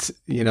because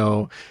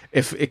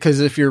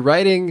if you're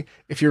writing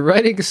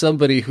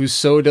somebody who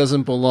so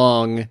doesn't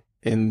belong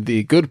in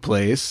the good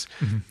place,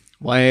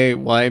 why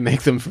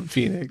make them from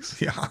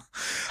Phoenix? Yeah.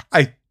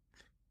 I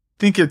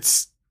think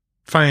it's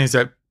funny is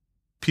that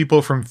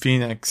people from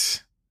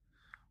Phoenix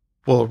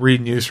will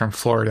read news from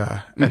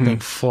Florida and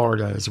think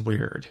Florida is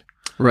weird.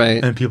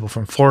 Right. And people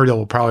from Florida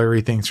will probably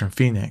read things from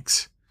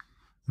Phoenix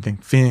and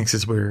think Phoenix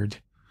is weird.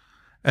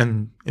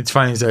 And it's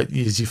funny is that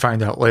as you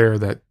find out later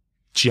that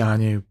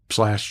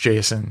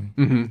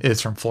Keanu/Jason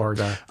is from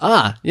Florida.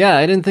 Ah, yeah,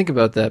 I didn't think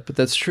about that, but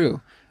that's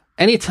true.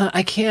 Anytime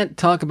I can't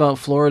talk about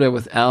Florida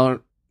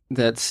without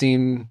that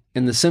scene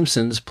in The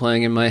Simpsons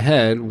playing in my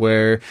head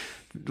where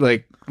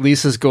like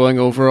Lisa's going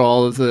over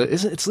all of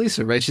it's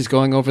Lisa, right? She's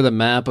going over the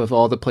map of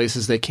all the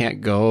places they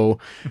can't go.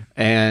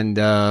 And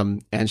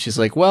she's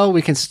like, well,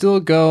 we can still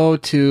go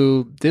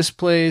to this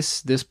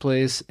place,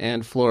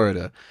 and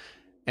Florida.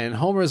 And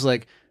Homer's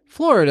like,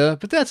 Florida,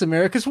 but that's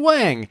America's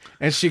Wang.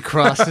 And she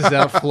crosses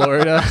out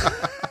Florida.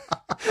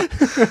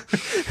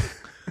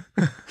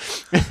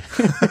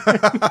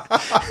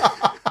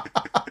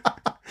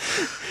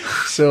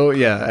 So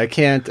yeah, I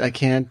can't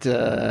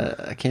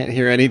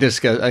hear any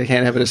discuss. I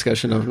can't have a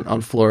discussion on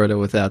Florida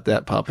without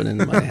that popping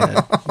into my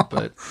head.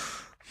 But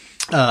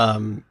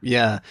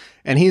yeah,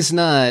 and he's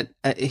not.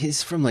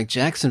 He's from like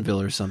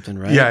Jacksonville or something,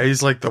 right? Yeah,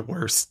 he's like the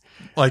worst.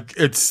 Like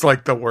it's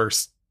like the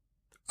worst.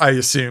 I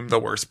assume the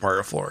worst part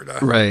of Florida,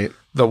 right?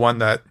 The one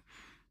that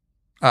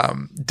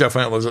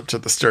definitely lives up to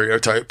the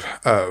stereotype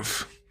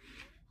of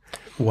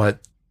what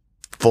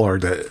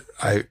Florida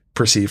I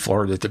perceive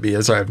Florida to be,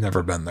 as I've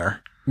never been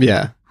there.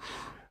 Yeah.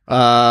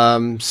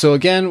 So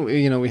again,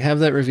 we have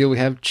that reveal. We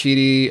have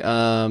Chidi,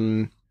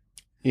 and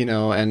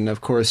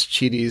of course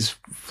Chidi's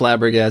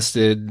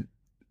flabbergastedness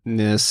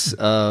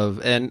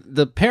and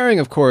the pairing,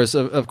 of course,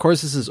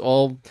 this is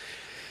all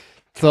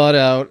thought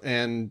out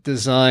and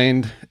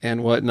designed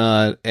and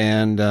whatnot.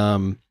 And,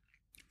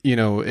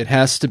 it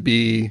has to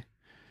be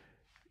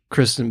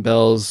Kristen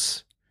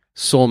Bell's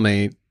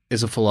soulmate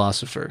is a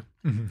philosopher,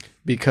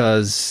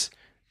 because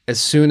as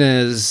soon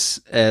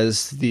as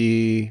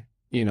the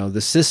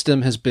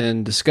system has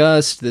been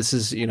discussed, this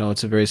is,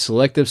 it's a very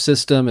selective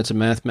system. It's a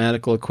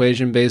mathematical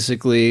equation,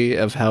 basically,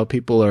 of how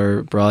people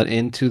are brought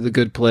into the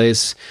good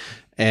place.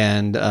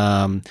 And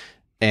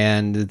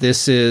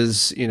this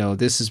is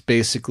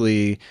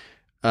basically,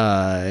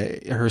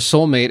 her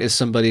soulmate is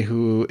somebody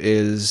who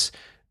his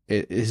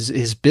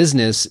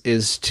business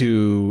is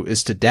to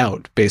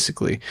doubt,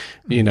 basically,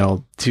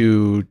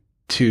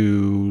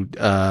 to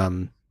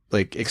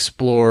like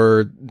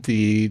explore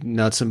the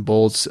nuts and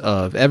bolts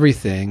of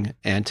everything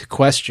and to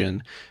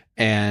question.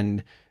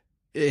 And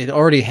it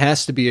already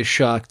has to be a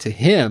shock to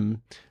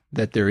him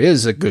that there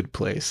is a good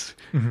place,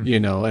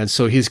 and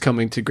so he's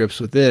coming to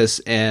grips with this.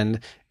 And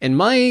in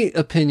my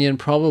opinion,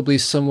 probably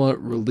somewhat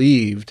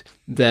relieved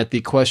that the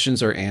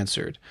questions are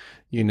answered.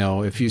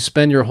 If you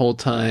spend your whole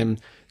time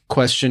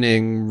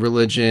questioning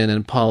religion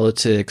and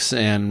politics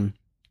and,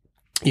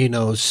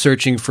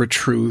 searching for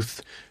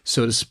truth,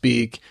 so to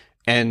speak,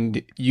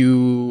 and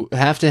you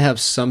have to have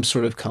some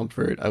sort of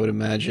comfort, I would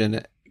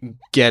imagine,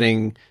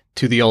 getting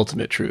to the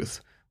ultimate truth.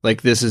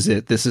 Like, this is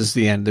it. This is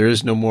the end. There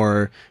is no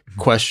more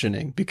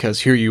questioning, because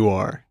here you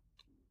are.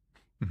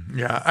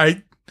 Yeah,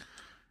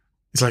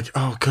 it's like,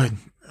 oh, good.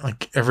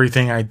 Like,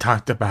 everything I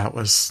talked about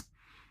was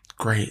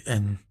great.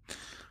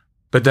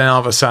 But then all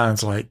of a sudden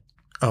it's like,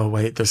 oh,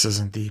 wait, this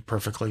isn't the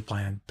perfectly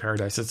planned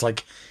paradise. It's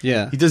like,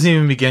 yeah, he doesn't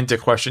even begin to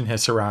question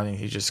his surroundings.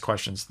 He just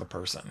questions the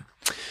person.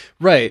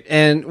 Right.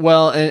 And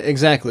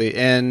exactly.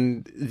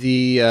 And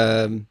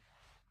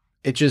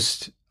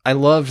I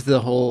loved the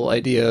whole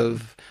idea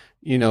of,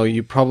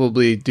 you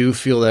probably do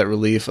feel that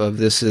relief of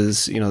there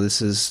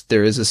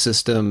is a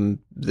system,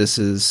 this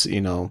is,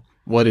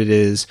 what it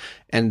is.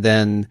 And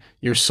then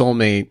your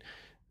soulmate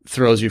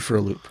throws you for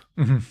a loop.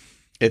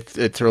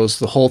 It throws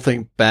the whole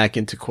thing back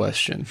into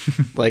question.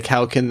 Like,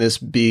 how can this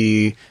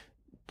be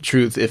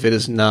truth if it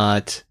is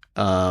not,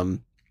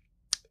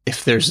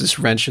 if there's this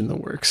wrench in the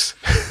works?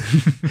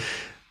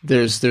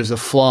 There's a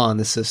flaw in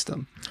the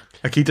system.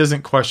 Like, he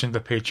doesn't question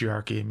the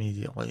patriarchy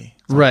immediately.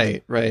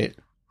 Right.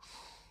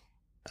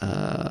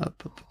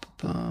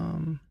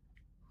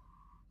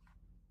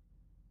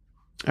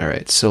 All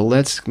right, so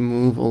let's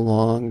move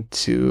along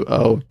to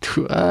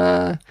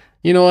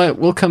you know what?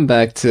 We'll come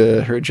back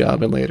to her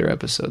job in later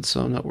episodes,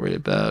 so I'm not worried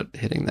about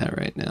hitting that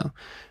right now.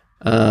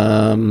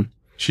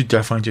 She'd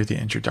definitely do the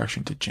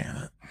introduction to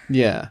Janet.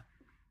 Yeah.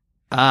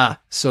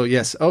 So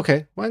yes.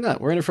 Okay, why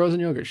not? We're in a frozen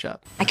yogurt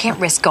shop. I can't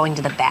risk going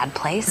to the bad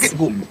place. Okay,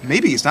 well,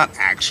 maybe it's not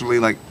actually,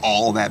 like,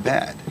 all that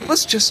bad.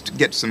 Let's just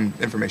get some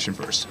information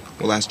first.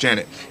 We'll ask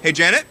Janet. Hey,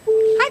 Janet?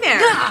 Hi there.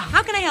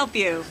 How can I help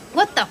you?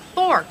 What the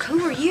fork?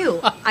 Who are you?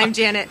 I'm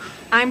Janet.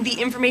 I'm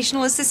the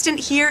informational assistant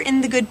here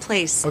in the Good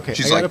Place. Okay,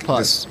 She's I gotta like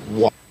pause.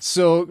 this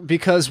So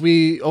because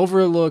we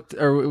overlooked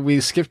or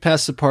we skipped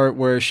past the part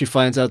where she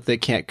finds out they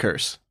can't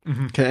curse.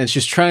 And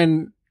she's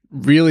trying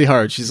really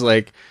hard. She's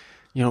like,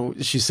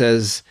 she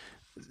says,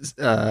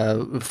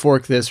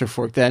 fork this or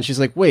fork that. And she's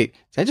like, wait,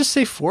 did I just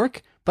say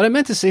fork? But I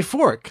meant to say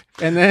fork.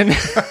 And then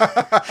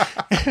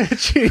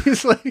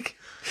she's like,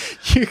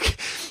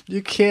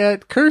 you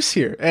can't curse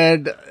here.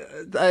 And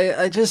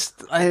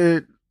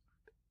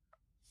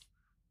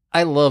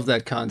I love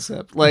that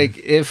concept. Like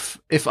if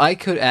I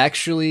could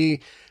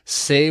actually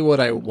say what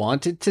I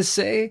wanted to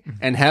say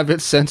and have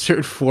it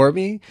censored for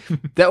me,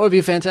 that would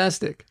be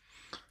fantastic.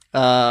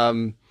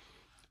 But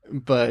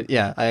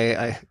yeah,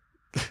 I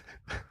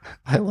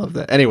love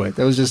that. Anyway,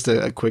 that was just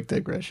a quick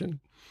digression.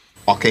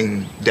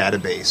 Walking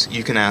database.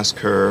 You can ask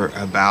her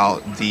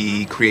about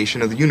the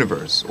creation of the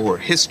universe or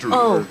history.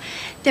 Oh,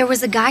 there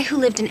was a guy who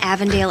lived in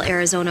Avondale,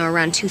 Arizona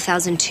around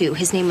 2002.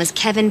 His name was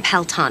Kevin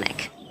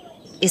Paltonic.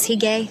 Is he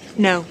gay?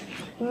 No.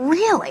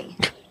 Really?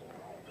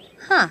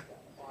 Huh.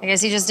 I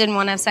guess he just didn't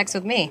want to have sex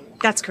with me.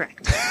 That's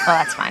correct. Well,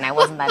 that's fine. I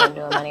wasn't that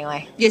into him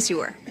anyway. Yes, you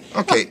were.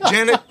 Okay,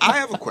 Janet, I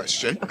have a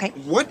question. Okay.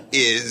 What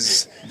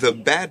is the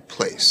bad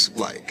place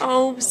like?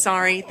 Oh,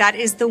 sorry. That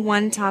is the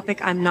one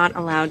topic I'm not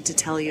allowed to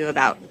tell you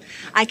about.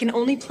 I can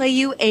only play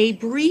you a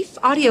brief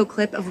audio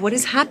clip of what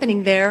is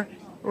happening there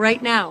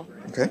right now.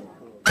 Okay.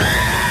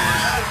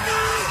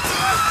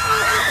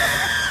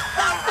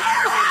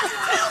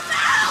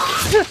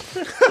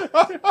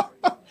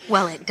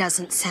 Well, it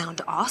doesn't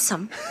sound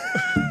awesome.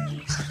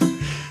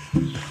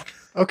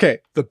 Okay.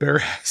 The bear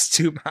has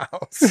 2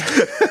 mouths.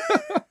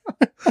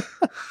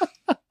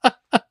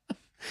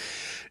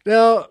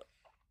 Now,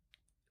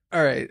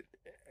 all right.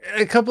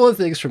 A couple of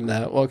things from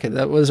that. Well, okay,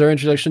 that was our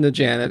introduction to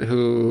Janet,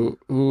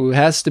 who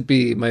has to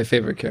be my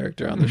favorite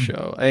character on the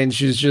show. And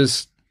she's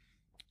just,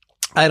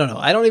 I don't know.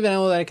 I don't even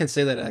know that I can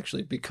say that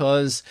actually,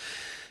 because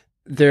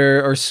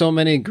there are so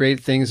many great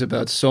things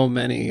about so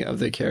many of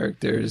the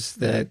characters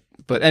that,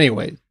 but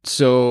anyway,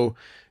 so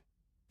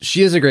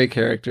she is a great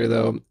character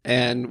though.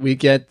 And we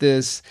get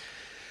this.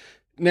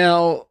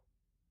 Now,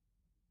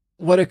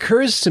 what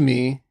occurs to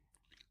me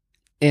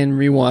in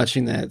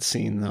rewatching that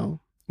scene though,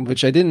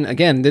 which I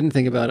didn't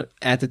think about it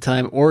at the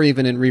time or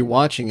even in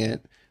rewatching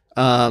it.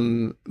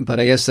 But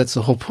I guess that's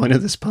the whole point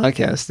of this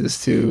podcast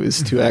is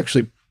to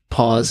actually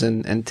pause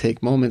and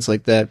take moments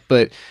like that.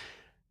 But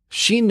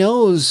she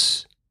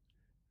knows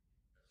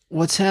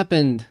what's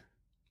happened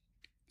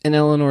in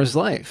Eleanor's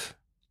life.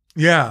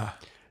 Yeah.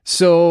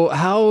 So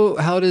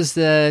how does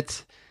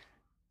that,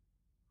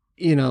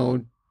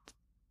 do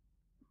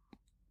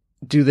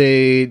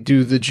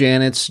the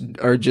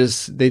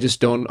Janets they just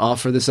don't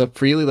offer this up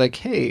freely? Like,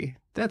 hey,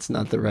 that's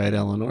not the right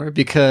Eleanor,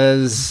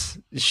 because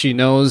she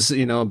knows,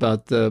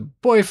 about the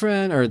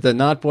boyfriend or the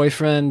not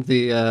boyfriend,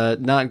 the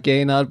not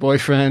gay, not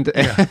boyfriend.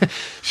 Yeah.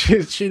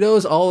 she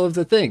knows all of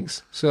the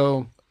things.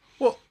 So,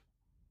 well,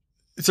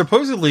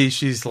 supposedly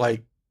she's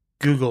like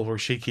Google, where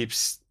she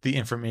keeps the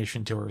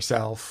information to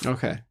herself.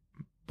 Okay.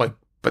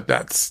 But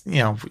that's,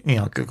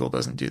 Google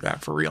doesn't do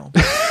that for real.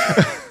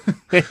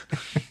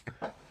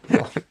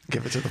 Well,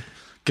 give it to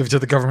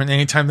the government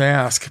anytime they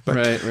ask. But,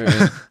 right.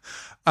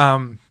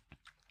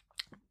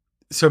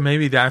 So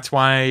maybe that's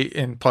why.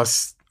 And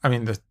plus, I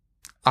mean,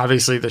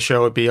 obviously the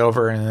show would be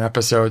over in an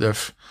episode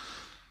if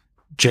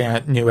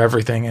Janet knew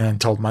everything and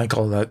told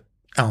Michael that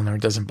Eleanor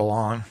doesn't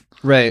belong.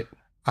 Right.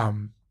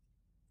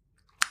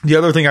 The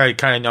other thing I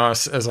kind of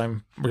notice as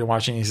I'm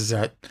rewatching these is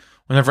that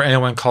whenever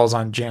anyone calls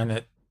on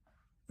Janet,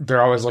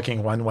 they're always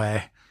looking one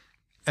way.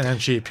 And then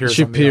she appears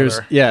on the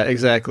other. Yeah,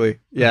 exactly.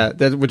 Yeah,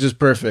 which is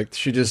perfect.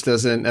 She just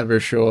doesn't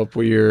ever show up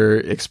where you're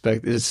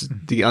expecting. It's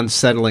the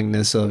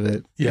unsettlingness of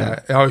it.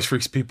 Yeah, it always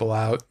freaks people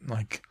out.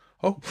 Like,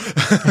 oh.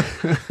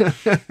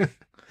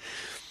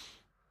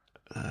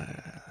 All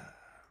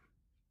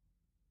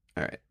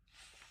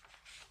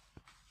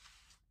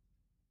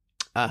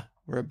right.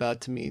 We're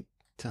about to meet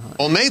Tahani.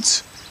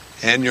 Soulmates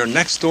and your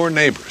next door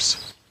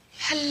neighbors.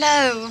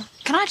 Hello.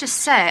 Can I just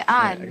say,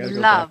 I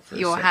love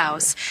your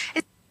house.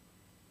 It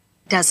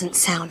doesn't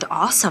sound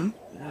awesome.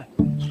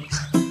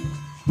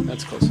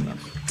 That's close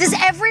enough. Does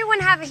everyone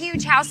have a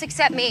huge house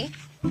except me?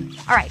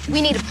 All right,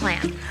 we need a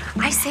plan.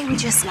 I say we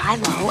just lie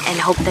low and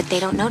hope that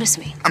they don't notice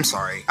me. I'm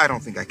sorry. I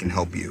don't think I can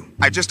help you.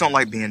 I just don't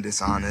like being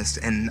dishonest,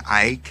 and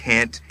I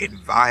can't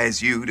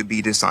advise you to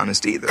be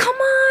dishonest either. Come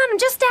on, I'm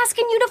just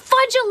asking you to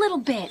fudge a little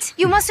bit.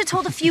 You must have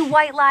told a few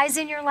white lies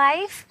in your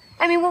life.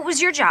 I mean, what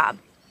was your job?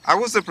 I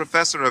was a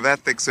professor of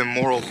ethics and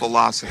moral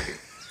philosophy.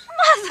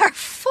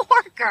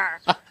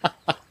 Motherforker!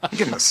 I'm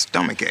getting a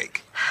stomach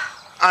ache.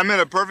 I'm in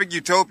a perfect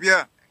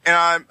utopia, and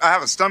I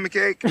have a stomach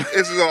ache.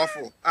 This is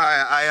awful.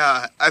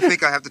 I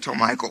think I have to tell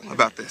Michael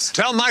about this.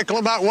 Tell Michael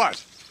about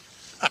what?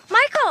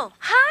 Michael,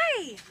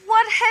 hi!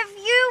 What have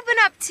you been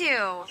up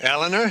to?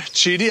 Eleanor,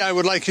 Chidi, I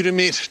would like you to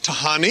meet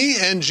Tahani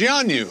and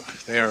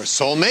Jianyu. They are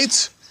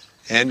soulmates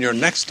and your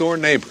next door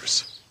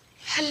neighbors.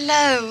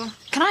 Hello.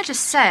 Can I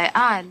just say,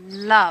 I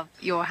love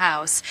your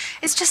house.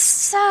 It's just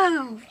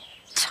so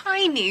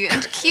tiny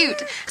and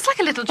cute. It's like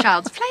a little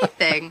child's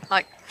plaything.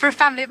 Like, for a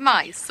family of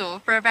mice or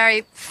for a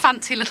very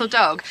fancy little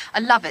dog. I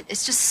love it.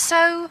 It's just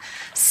so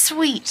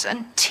sweet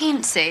and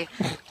teensy.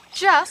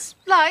 Just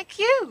like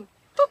you.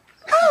 Boop.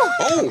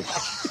 Oh!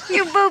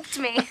 You booped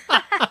me.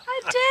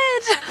 I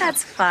did.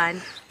 That's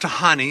fun.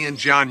 Tahani and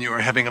Jianyu are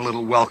having a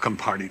little welcome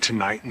party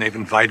tonight, and they've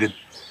invited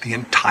the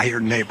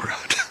entire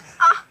neighborhood.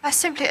 I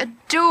simply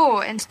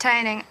adore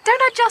entertaining.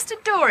 Don't I just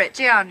adore it,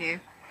 Jianyu?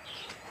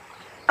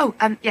 Oh,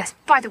 yes,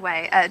 by the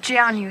way,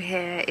 Jianyu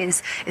here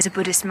is a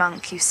Buddhist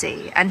monk, you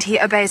see, and he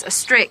obeys a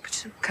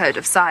strict code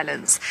of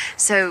silence.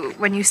 So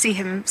when you see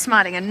him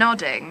smiling and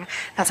nodding,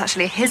 that's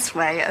actually his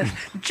way of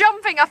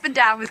jumping up and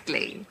down with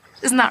glee.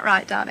 Isn't that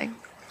right, darling?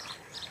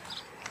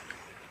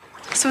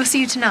 So we'll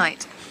see you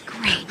tonight.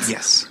 Great.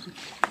 Yes.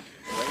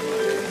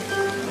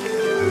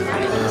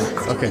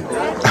 Okay.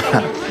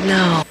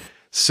 No.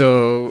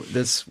 So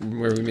that's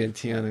where we met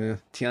Tiana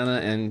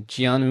and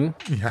Jianyu.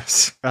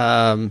 Yes.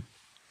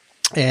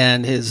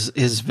 And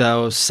his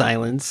vow of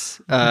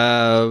silence.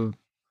 But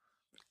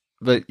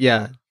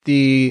yeah,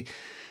 Tiana's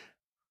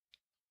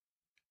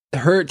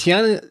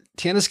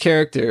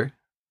character,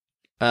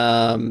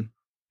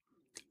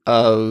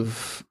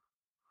 of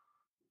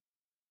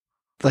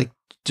like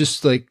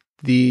just like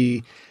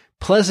the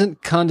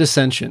pleasant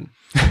condescension.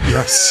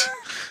 Yes.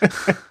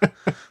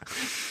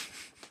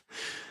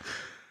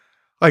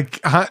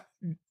 Like,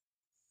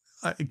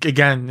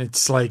 again,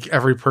 it's like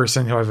every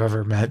person who I've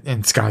ever met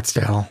in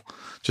Scottsdale.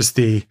 Just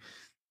the,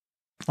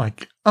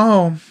 like,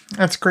 oh,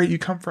 that's great. You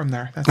come from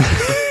there. That's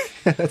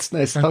That's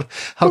nice.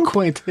 How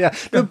quaint. Yeah.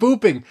 The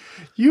booping.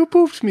 You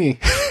booped me.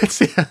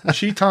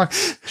 She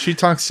talks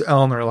to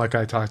Eleanor like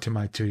I talk to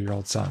my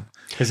 2-year-old son.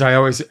 Because I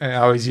always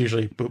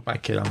usually boop my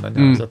kid on the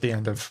nose at the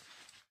end of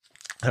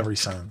every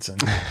sentence.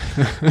 And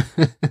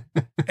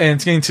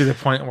it's getting to the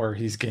point where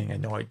he's getting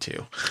annoyed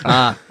too.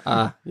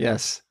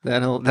 Yes.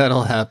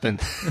 That'll happen.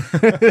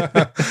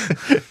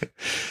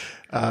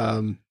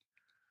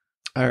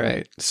 All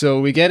right. So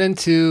we get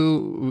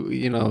into,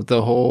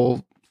 the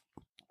whole,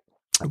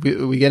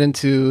 we get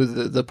into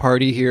the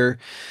party here,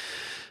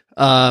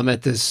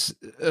 at this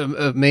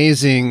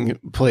amazing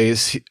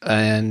place.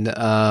 And,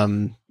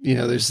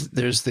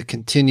 there's the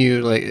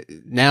continued, like,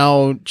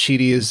 now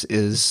Chidi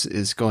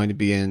is going to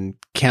be in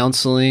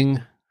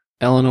counseling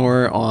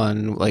Eleanor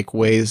on like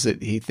ways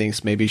that he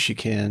thinks maybe she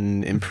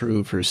can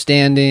improve her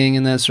standing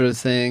and that sort of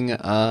thing.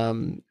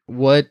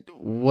 What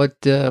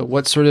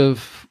sort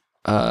of,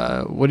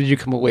 what did you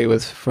come away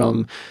with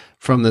from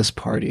this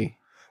party?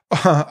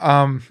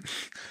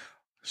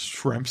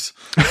 Shrimps.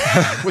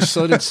 Which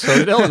so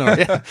did Eleanor.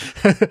 Yeah.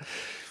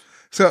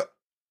 So,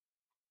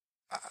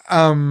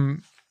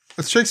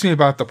 what strikes me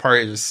about the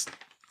party is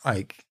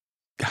like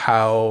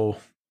how,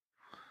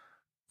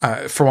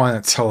 for one,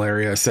 it's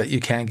hilarious that you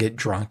can get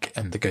drunk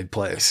in the good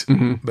place,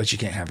 but you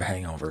can't have a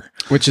hangover,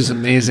 which is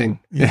amazing.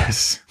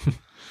 Yes.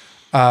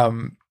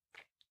 And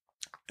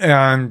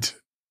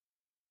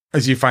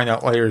as you find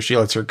out later, she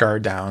lets her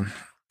guard down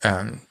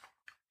and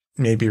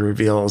maybe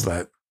reveals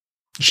that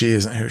she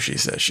isn't who she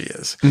says she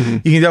is.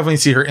 You can definitely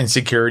see her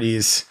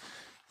insecurities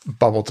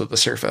bubble to the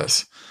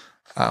surface.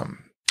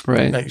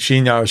 Right. Like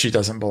she knows she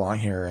doesn't belong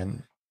here,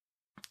 and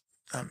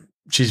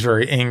she's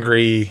very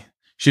angry.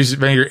 She's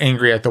very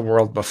angry at the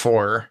world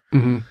before,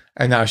 and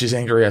now she's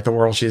angry at the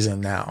world she's in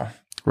now.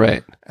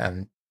 Right.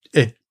 And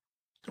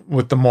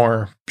with the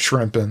more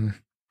shrimp and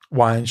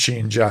wine she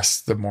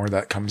ingests, the more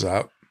that comes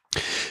out.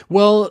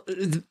 Well,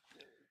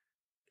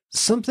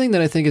 something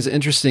that I think is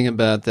interesting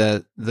about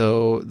that,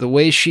 though, the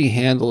way she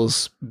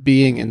handles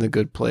being in the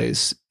good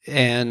place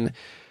and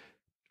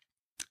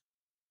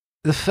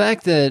the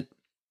fact that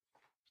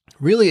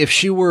really, if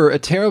she were a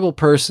terrible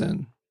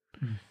person,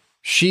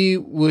 she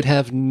would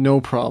have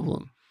no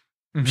problem.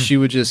 She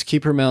would just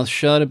keep her mouth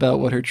shut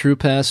about what her true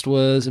past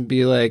was and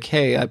be like,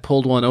 hey, I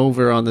pulled one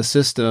over on the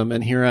system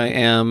and here I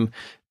am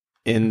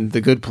in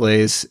the good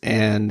place.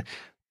 And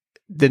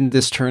didn't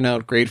this turn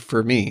out great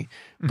for me?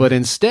 But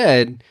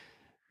instead,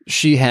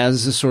 she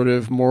has a sort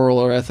of moral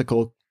or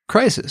ethical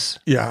crisis.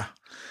 Yeah.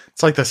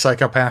 It's like the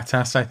psychopath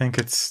test. I think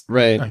it's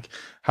right. Like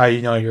how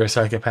you know you're a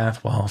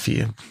psychopath. Well, if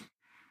you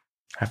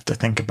have to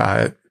think about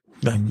it,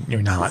 then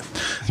you're not.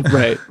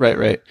 Right.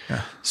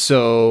 Yeah.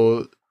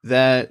 So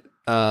that,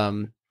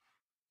 so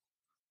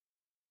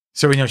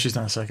we know she's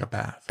not a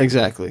psychopath.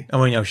 Exactly.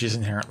 And we know she's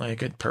inherently a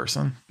good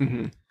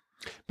person.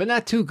 But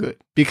not too good,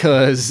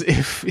 because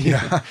if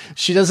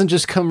she doesn't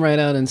just come right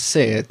out and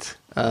say it,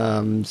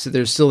 so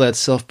there's still that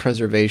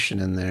self-preservation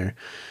in there.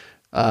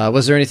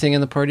 Was there anything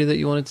in the party that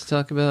you wanted to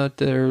talk about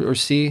or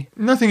see?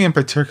 Nothing in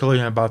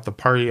particular about the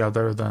party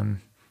other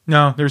than...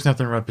 No, there's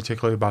nothing really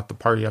particularly about the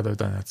party other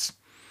than it's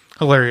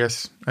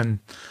hilarious. And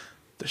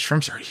the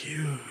shrimps are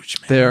huge,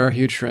 man. They are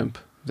huge shrimp.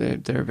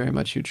 They're very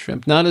much huge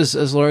shrimp. Not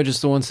as large as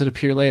the ones that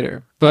appear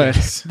later,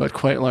 but but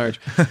quite large.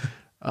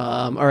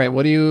 All right,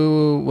 what do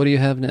you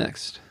have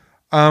next?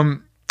 I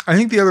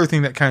think the other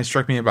thing that kind of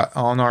struck me about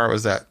Eleanor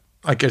was that,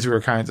 like, as we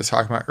were kind of just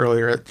talking about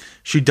earlier,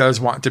 she does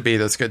want to be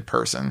this good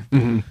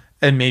person.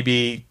 And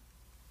maybe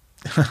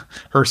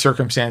her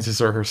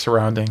circumstances or her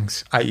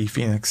surroundings, i.e.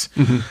 Phoenix.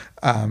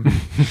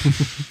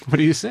 What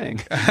are you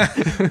saying?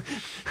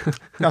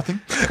 Nothing.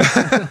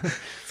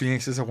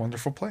 Phoenix is a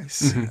wonderful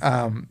place.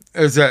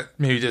 Is that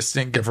maybe just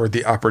didn't give her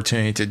the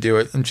opportunity to do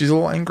it, and she's a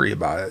little angry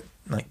about it.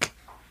 Like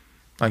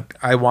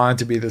I wanted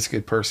to be this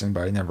good person,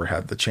 but I never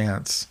had the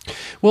chance.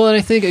 Well, and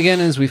I think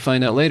again, as we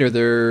find out later,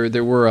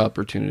 there were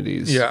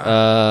opportunities,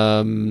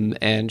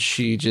 and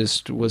she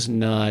just was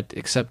not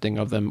accepting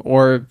of them,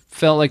 or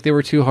felt like they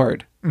were too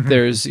hard.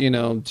 There's,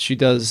 she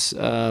does,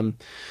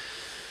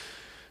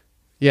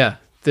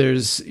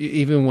 there's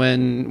even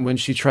when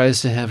she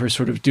tries to have her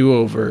sort of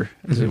do-over,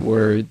 as it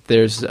were,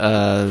 there's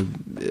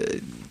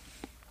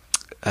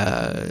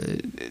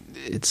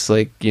it's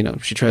like,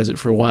 she tries it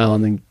for a while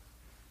and then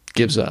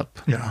gives up.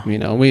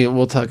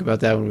 We'll talk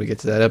about that when we get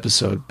to that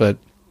episode, but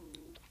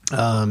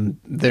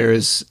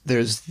there's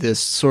this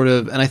sort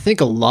of, and I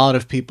think a lot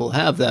of people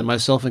have that,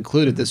 myself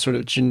included, this sort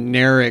of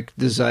generic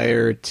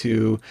desire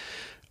to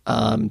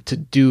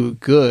do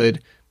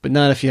good, but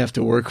not if you have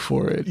to work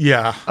for it.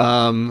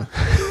 Or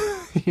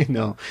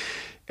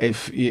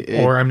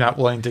I'm not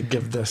willing to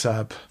give this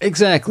up.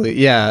 Exactly.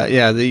 Yeah.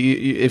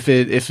 If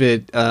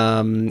it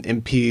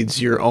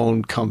impedes your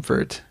own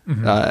comfort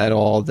at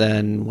all,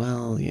 then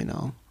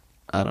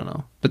I don't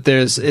know. But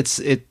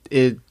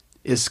it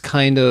is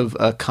kind of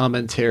a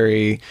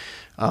commentary,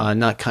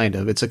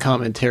 it's a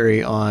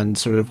commentary on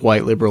sort of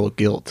white liberal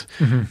guilt.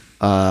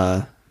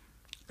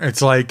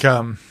 It's like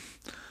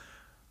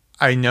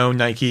I know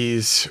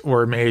Nikes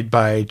were made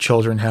by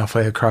children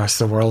halfway across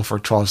the world for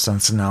 12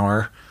 cents an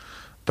hour,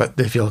 but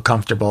they feel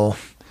comfortable.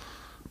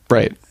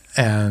 Right.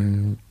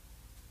 And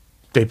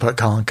they put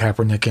Colin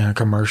Kaepernick in a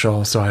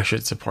commercial, so I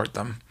should support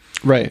them.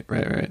 Right.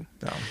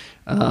 So.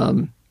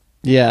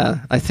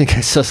 Yeah, I think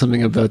I saw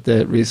something about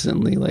that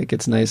recently. Like,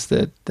 it's nice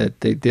that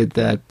they did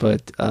that,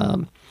 but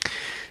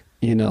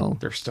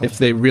if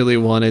they really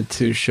wanted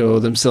to show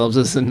themselves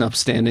as an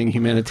upstanding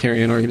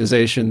humanitarian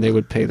organization, they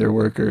would pay their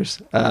workers.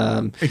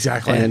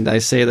 Exactly. And I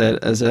say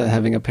that as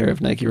having a pair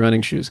of Nike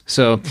running shoes.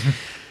 So,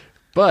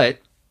 but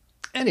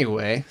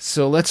anyway,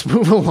 so let's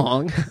move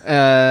along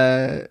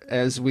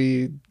as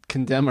we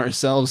condemn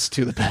ourselves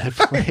to the bad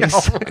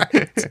place.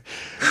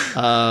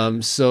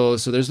 So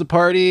there's the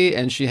party,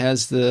 and she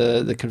has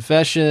the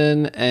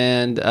confession,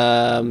 and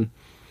and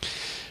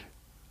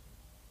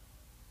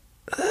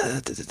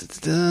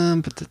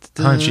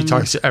she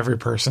talks to every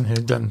person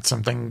who'd done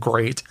something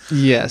great.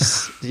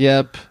 Yes.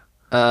 Yep.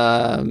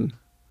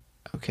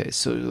 Okay,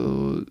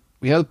 so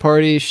we have the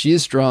party. She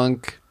is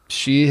drunk.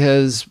 She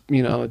has,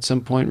 at some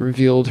point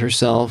revealed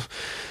herself,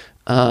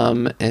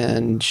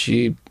 and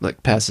she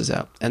passes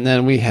out. And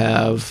then we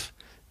have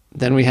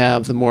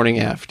the morning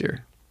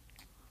after.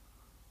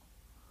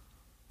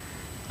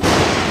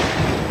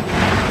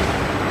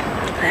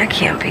 That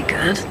can't be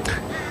good.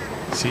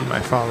 See, my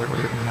father would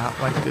have not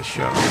liked this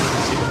show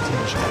because he was in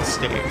Michigan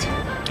State,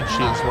 and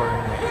she was wearing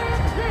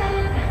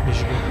a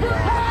Michigan bra.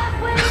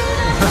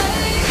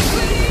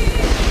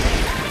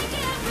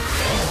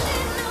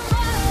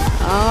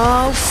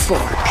 Oh, fork.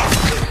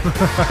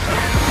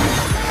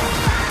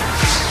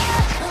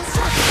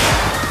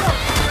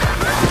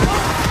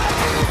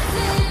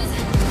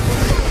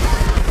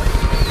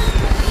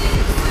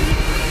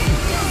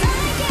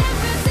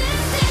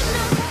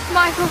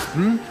 Michael,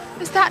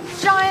 is that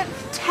giant,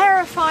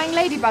 terrifying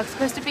ladybug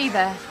supposed to be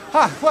there?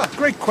 Well,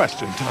 great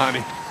question,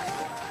 Tahani.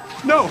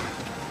 No,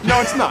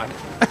 it's not.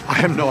 I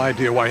have no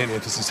idea why any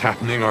of this is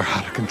happening or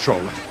how to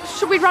control it.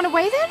 Should we run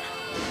away then?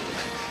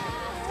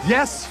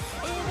 Yes.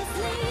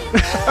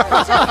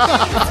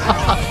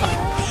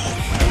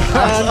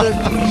 And the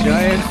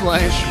giant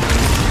flash.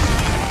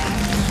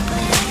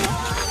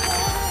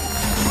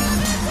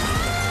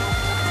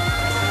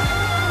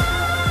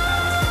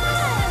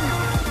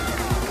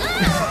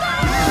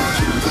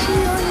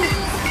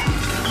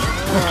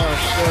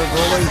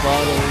 Rolling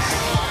bottles.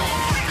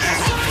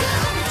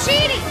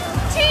 Teeny,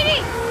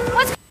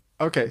 what's...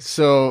 Okay,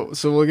 so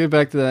we'll get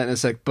back to that in a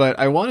sec. But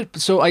I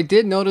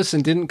did notice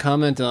and didn't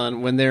comment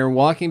on when they're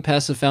walking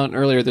past the fountain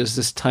earlier. There's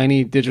this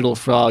tiny digital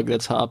frog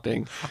that's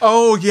hopping.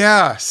 Oh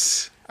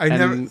yes,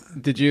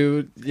 Did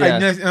you? Yeah. I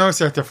noticed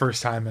that the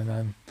first time,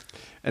 and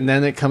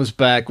then it comes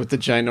back with the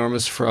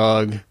ginormous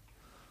frog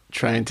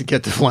trying to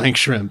get the flying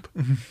shrimp.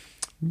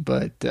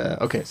 But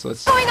okay, so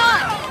let's. What's going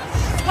on?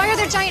 Why are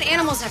there giant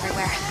animals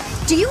everywhere?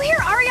 Do you hear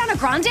Ariana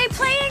Grande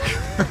playing?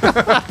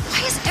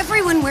 Why is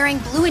everyone wearing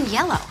blue and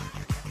yellow?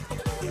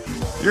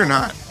 You're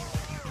not.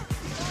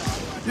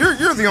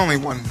 You're the only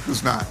one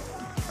who's not.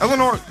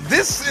 Eleanor,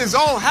 this is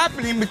all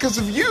happening because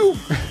of you.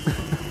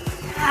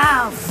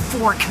 Oh,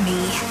 fork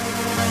me.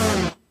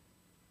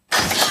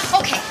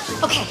 Okay.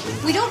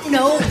 We don't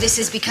know this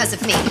is because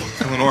of me.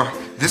 Eleanor,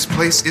 this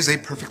place is a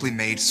perfectly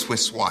made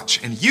Swiss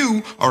watch, and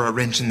you are a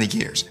wrench in the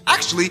gears.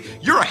 Actually,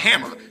 you're a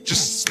hammer,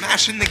 just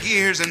smashing the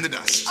gears in the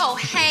dust. Oh,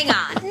 hang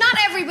on. Not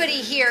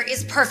everybody here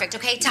is perfect,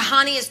 okay?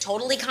 Tahani is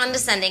totally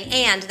condescending,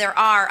 and there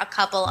are a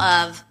couple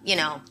of,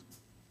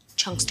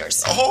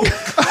 chunksters. Oh.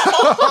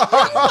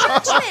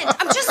 Judgment.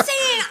 I'm just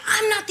saying,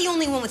 I'm not the only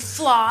only one with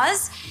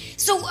flaws.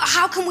 So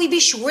how can we be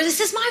sure this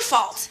is my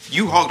fault?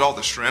 You hogged all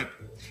the shrimp,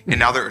 and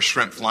now there are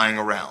shrimp flying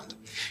around.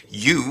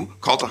 You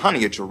called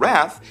Tahani a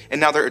giraffe,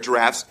 and now there are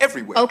giraffes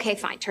everywhere. Okay,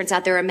 fine. Turns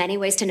out there are many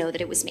ways to know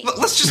that it was me.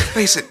 Let's just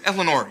face it,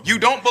 Eleanor, you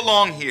don't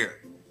belong here.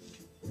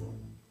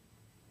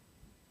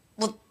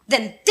 Well,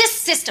 then this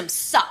system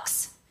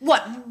sucks.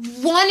 What,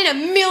 1 in a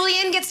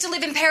million gets to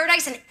live in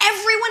paradise and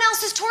everyone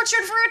else is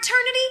tortured for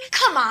eternity?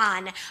 Come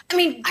on. I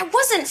mean, I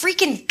wasn't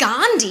freaking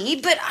Gandhi,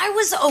 but I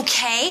was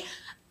okay.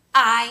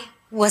 I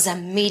was a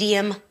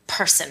medium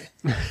person.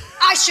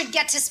 I should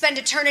get to spend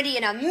eternity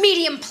in a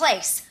medium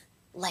place.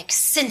 Like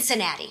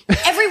Cincinnati.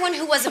 Everyone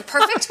who wasn't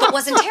perfect but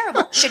wasn't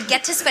terrible should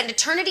get to spend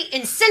eternity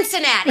in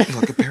Cincinnati.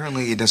 Look,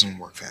 apparently it doesn't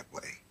work that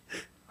way.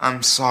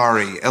 I'm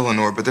sorry,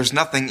 Eleanor, but there's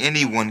nothing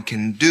anyone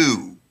can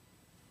do.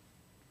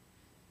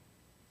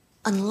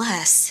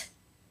 Unless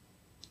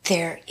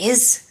there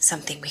is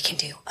something we can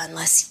do.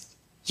 Unless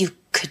you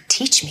could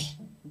teach me.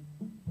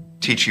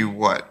 Teach you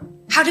what?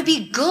 How to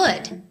be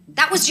good.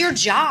 That was your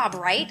job,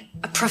 right?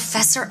 A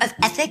professor of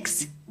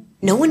ethics?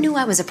 No one knew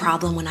I was a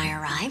problem when I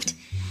arrived.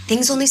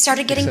 Things only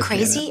started getting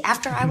crazy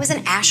after I was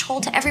an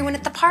ashhole to everyone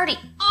at the party.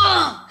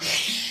 Ugh!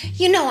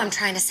 You know I'm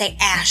trying to say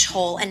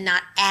ashhole and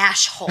not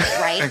ashhole,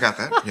 right? I got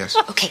that, yes.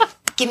 Okay,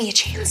 give me a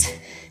chance.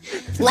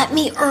 Let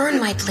me earn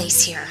my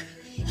place here.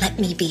 Let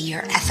me be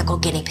your ethical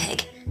guinea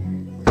pig.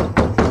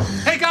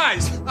 Hey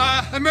guys,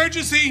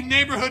 emergency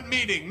neighborhood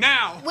meeting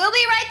now. We'll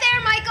be right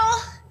there,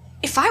 Michael.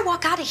 If I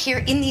walk out of here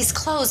in these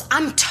clothes,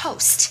 I'm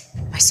toast.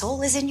 My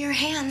soul is in your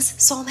hands,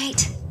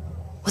 soulmate.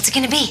 What's it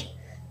gonna be?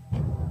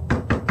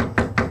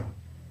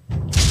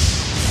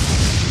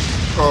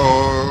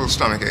 Oh,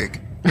 stomach ache.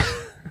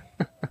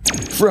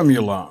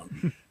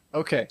 Fremulon.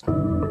 Okay.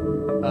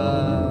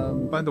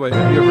 By the way,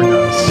 have you ever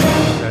noticed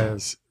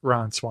as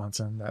Ron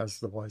Swanson as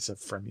the voice of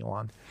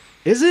Fremulon?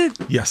 Is it?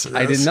 Yes, it is.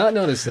 I did not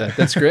notice that.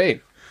 That's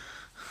great.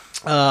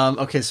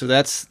 Okay, so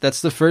that's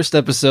the first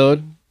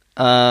episode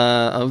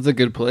of The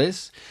Good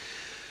Place.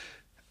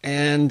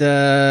 And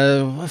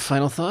what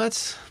final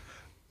thoughts?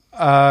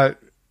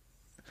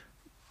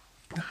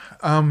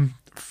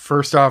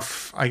 First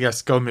off, I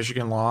guess go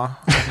Michigan Law.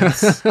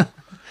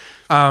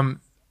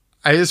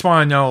 I just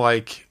want to know,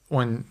 like,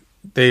 when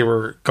they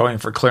were going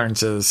for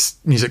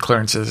music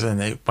clearances, and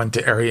they went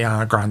to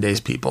Ariana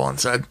Grande's people and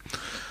said,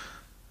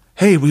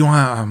 "Hey, we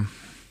want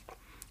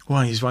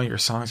to use one of your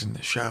songs in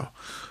the show."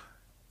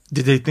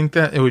 Did they think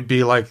that it would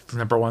be like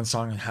the #1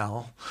 song in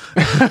hell?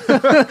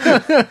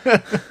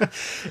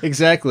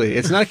 Exactly.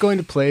 It's not going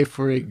to play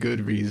for a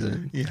good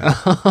reason. Yeah.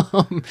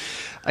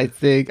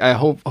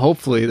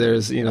 Hopefully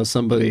there's,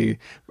 somebody,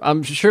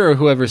 I'm sure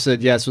whoever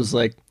said yes was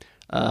like,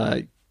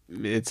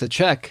 it's a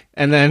check.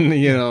 And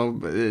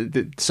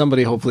then,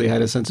 somebody hopefully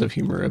had a sense of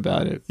humor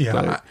about it. Yeah.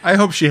 But, I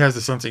hope she has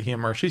a sense of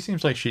humor. She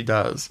seems like she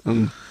does.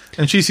 And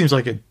she seems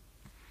like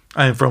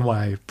from what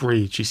I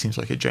read, she seems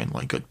like a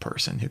genuinely good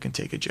person who can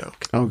take a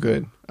joke. Oh,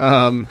 good.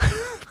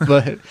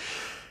 But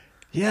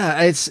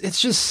yeah,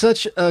 it's just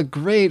such a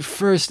great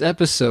first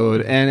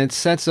episode, and it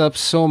sets up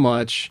so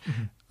much.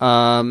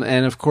 Mm-hmm.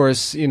 And of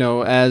course,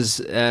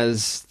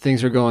 as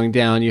things are going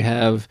down, you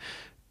have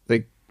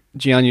like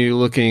Jianyu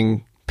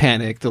looking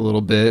panicked a little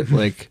bit,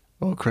 like,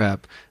 oh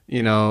crap,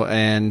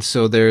 and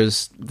so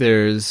there's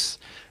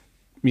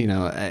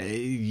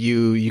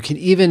you can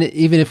even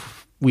if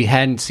we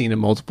hadn't seen him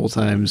multiple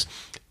times,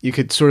 you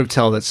could sort of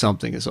tell that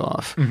something is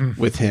off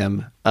with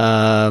him.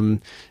 And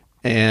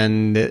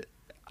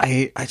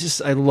I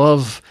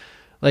love,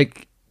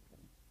 like,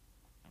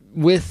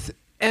 with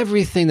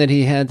everything that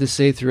he had to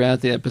say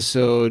throughout the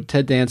episode,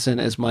 Ted Danson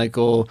as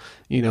Michael,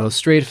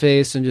 straight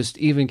face and just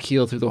even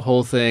keel through the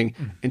whole thing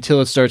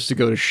until it starts to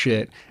go to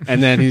shit.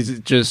 And then he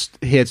just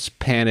hits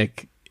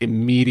panic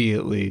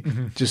immediately,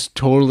 just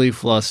totally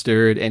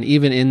flustered. And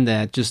even in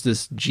that, just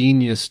this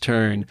genius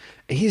turn.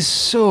 He's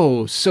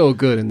so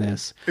good in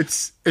this.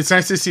 It's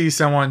nice to see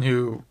someone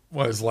who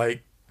was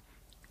like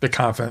the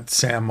confident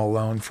Sam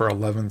Malone for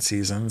 11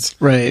 seasons.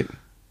 Right.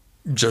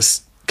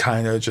 Just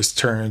kind of just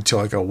turn into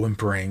like a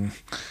whimpering,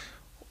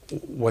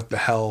 what the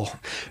hell?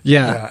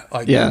 Yeah.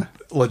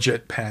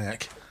 Legit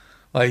panic.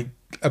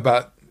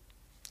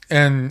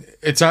 And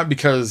it's not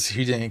because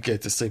he didn't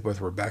get to sleep with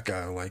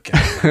Rebecca,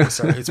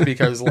 it's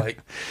because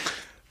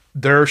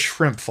there are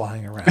shrimp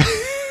flying around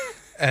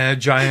and a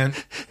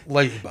giant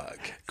ladybug.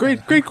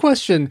 Great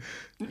question.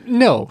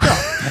 No.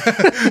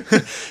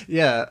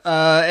 Yeah.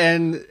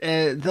 And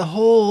the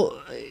whole,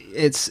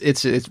 it's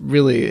a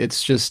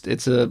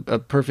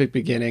perfect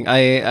beginning.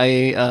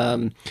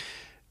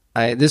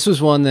 This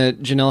was one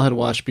that Janelle had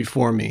watched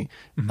before me.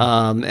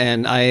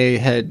 And I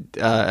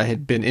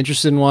had been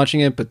interested in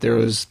watching it, but there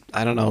was,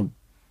 I don't know,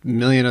 a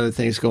million other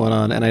things going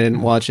on, and I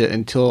didn't watch it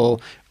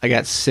until I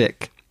got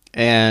sick.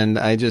 And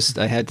I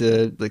had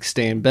to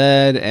stay in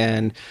bed,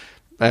 and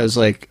I was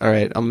like, all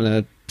right, I'm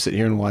going to sit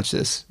here and watch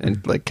this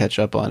and catch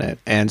up on it.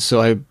 And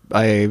so I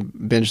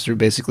binged through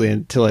basically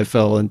until I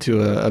fell into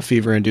a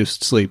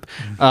fever-induced sleep.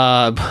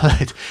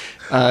 But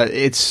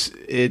it's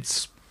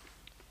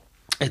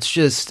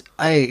just,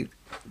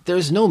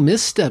 there's no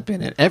misstep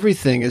in it.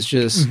 Everything is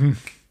just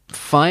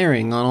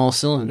firing on all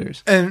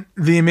cylinders. And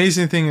the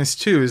amazing thing is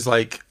too is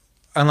like,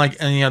 unlike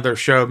any other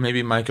show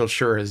maybe Michael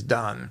Schur has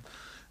done,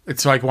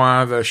 it's like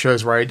one of those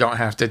shows where I don't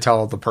have to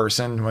tell the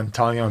person when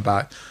telling them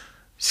about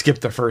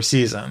skip the first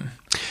season.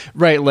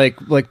 Right,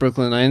 like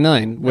Brooklyn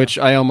Nine-Nine, which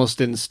I almost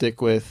didn't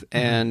stick with,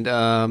 and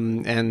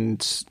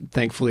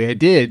thankfully I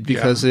did,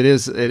 because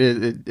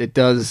it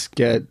does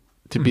get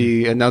to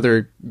be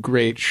another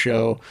great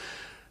show.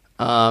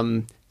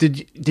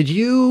 Did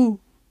you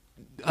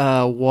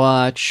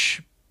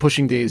watch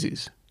Pushing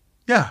Daisies?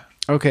 Yeah.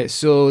 Okay,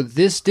 so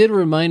this did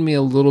remind me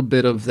a little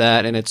bit of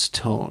that in its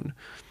tone.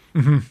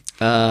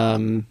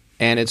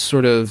 And it's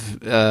sort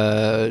of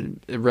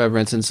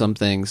irreverence in some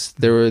things.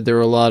 There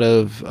were a lot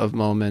of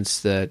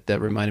moments that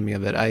reminded me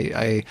of it.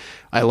 I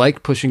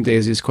like Pushing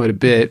Daisies quite a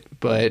bit,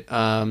 but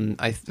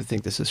I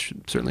think this is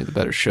certainly the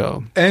better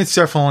show. And it's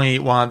definitely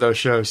one of those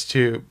shows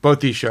too.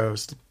 Both these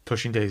shows,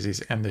 Pushing Daisies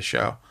and this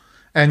show,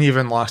 and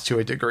even Lost to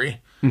a degree.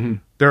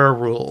 There are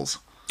rules,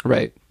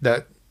 right,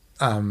 that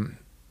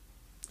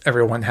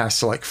everyone has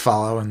to like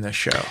follow in this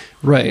show,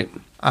 right.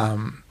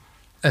 And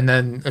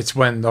then it's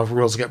when the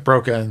rules get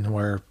broken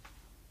where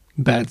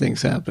bad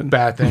things happen.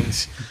 Bad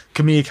things,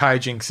 comedic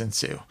hijinks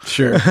ensue.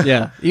 Sure,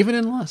 yeah. Even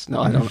in Lost,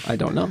 no, I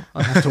don't know.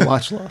 I have to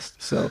watch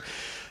Lost. So,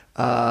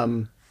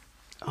 all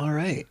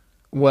right.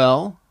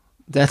 Well,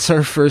 that's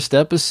our first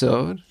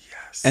episode.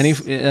 Yes.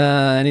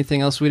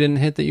 Anything else we didn't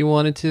hit that you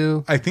wanted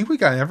to? I think we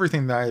got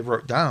everything that I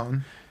wrote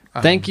down.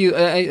 Thank you.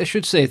 I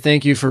should say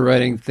thank you for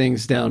writing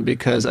things down,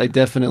 because I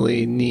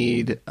definitely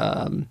need.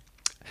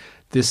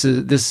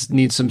 This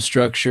needs some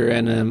structure,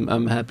 and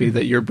I'm happy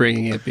that you're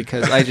bringing it,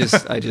 because I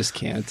just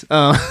can't.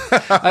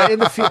 In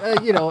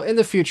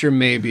the future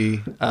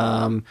maybe,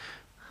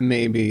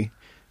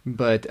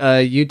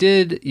 but you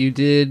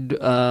did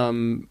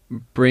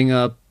bring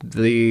up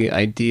the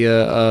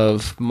idea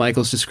of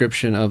Michael's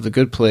description of The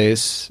Good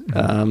Place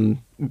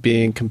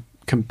being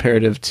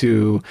comparative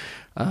to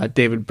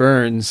David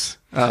Byrne's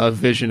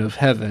vision of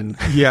heaven.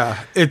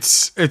 Yeah,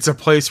 it's a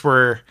place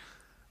where,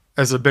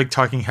 as a big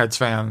Talking Heads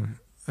fan,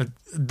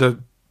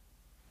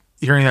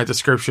 hearing that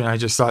description, I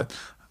just thought,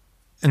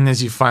 and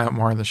as you find out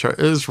more in the show, it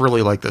is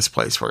really like this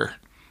place where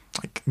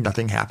like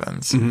nothing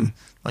happens.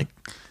 Like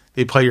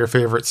they play your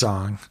favorite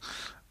song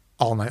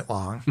all night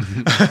long.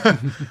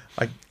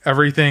 Like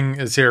everything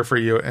is here for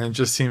you, and it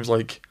just seems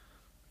like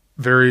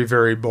very,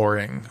 very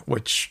boring,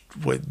 which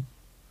would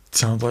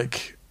sound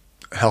like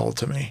hell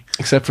to me.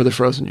 Except for the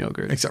frozen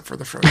yogurt.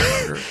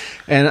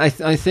 And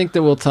I think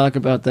that we'll talk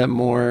about that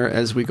more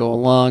as we go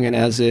along, and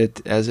as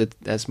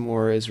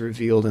more is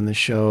revealed in the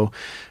show.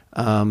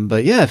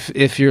 But yeah,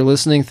 if you're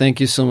listening, thank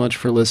you so much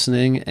for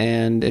listening.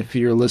 And if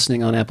you're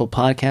listening on Apple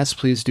Podcasts,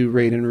 please do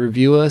rate and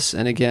review us.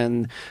 And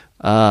again,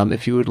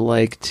 if you would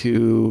like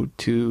to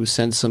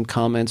send some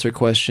comments or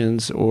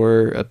questions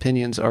or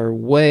opinions our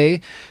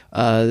way,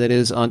 that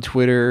is on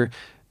Twitter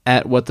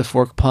at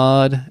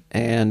WhatTheForkPod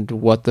and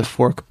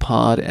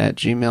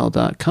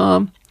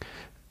WhatTheForkPod@gmail.com.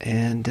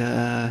 And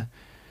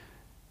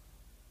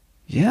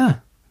yeah,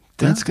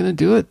 that's going to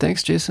do it.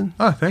 Thanks, Jason.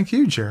 Oh, thank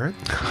you, Jared.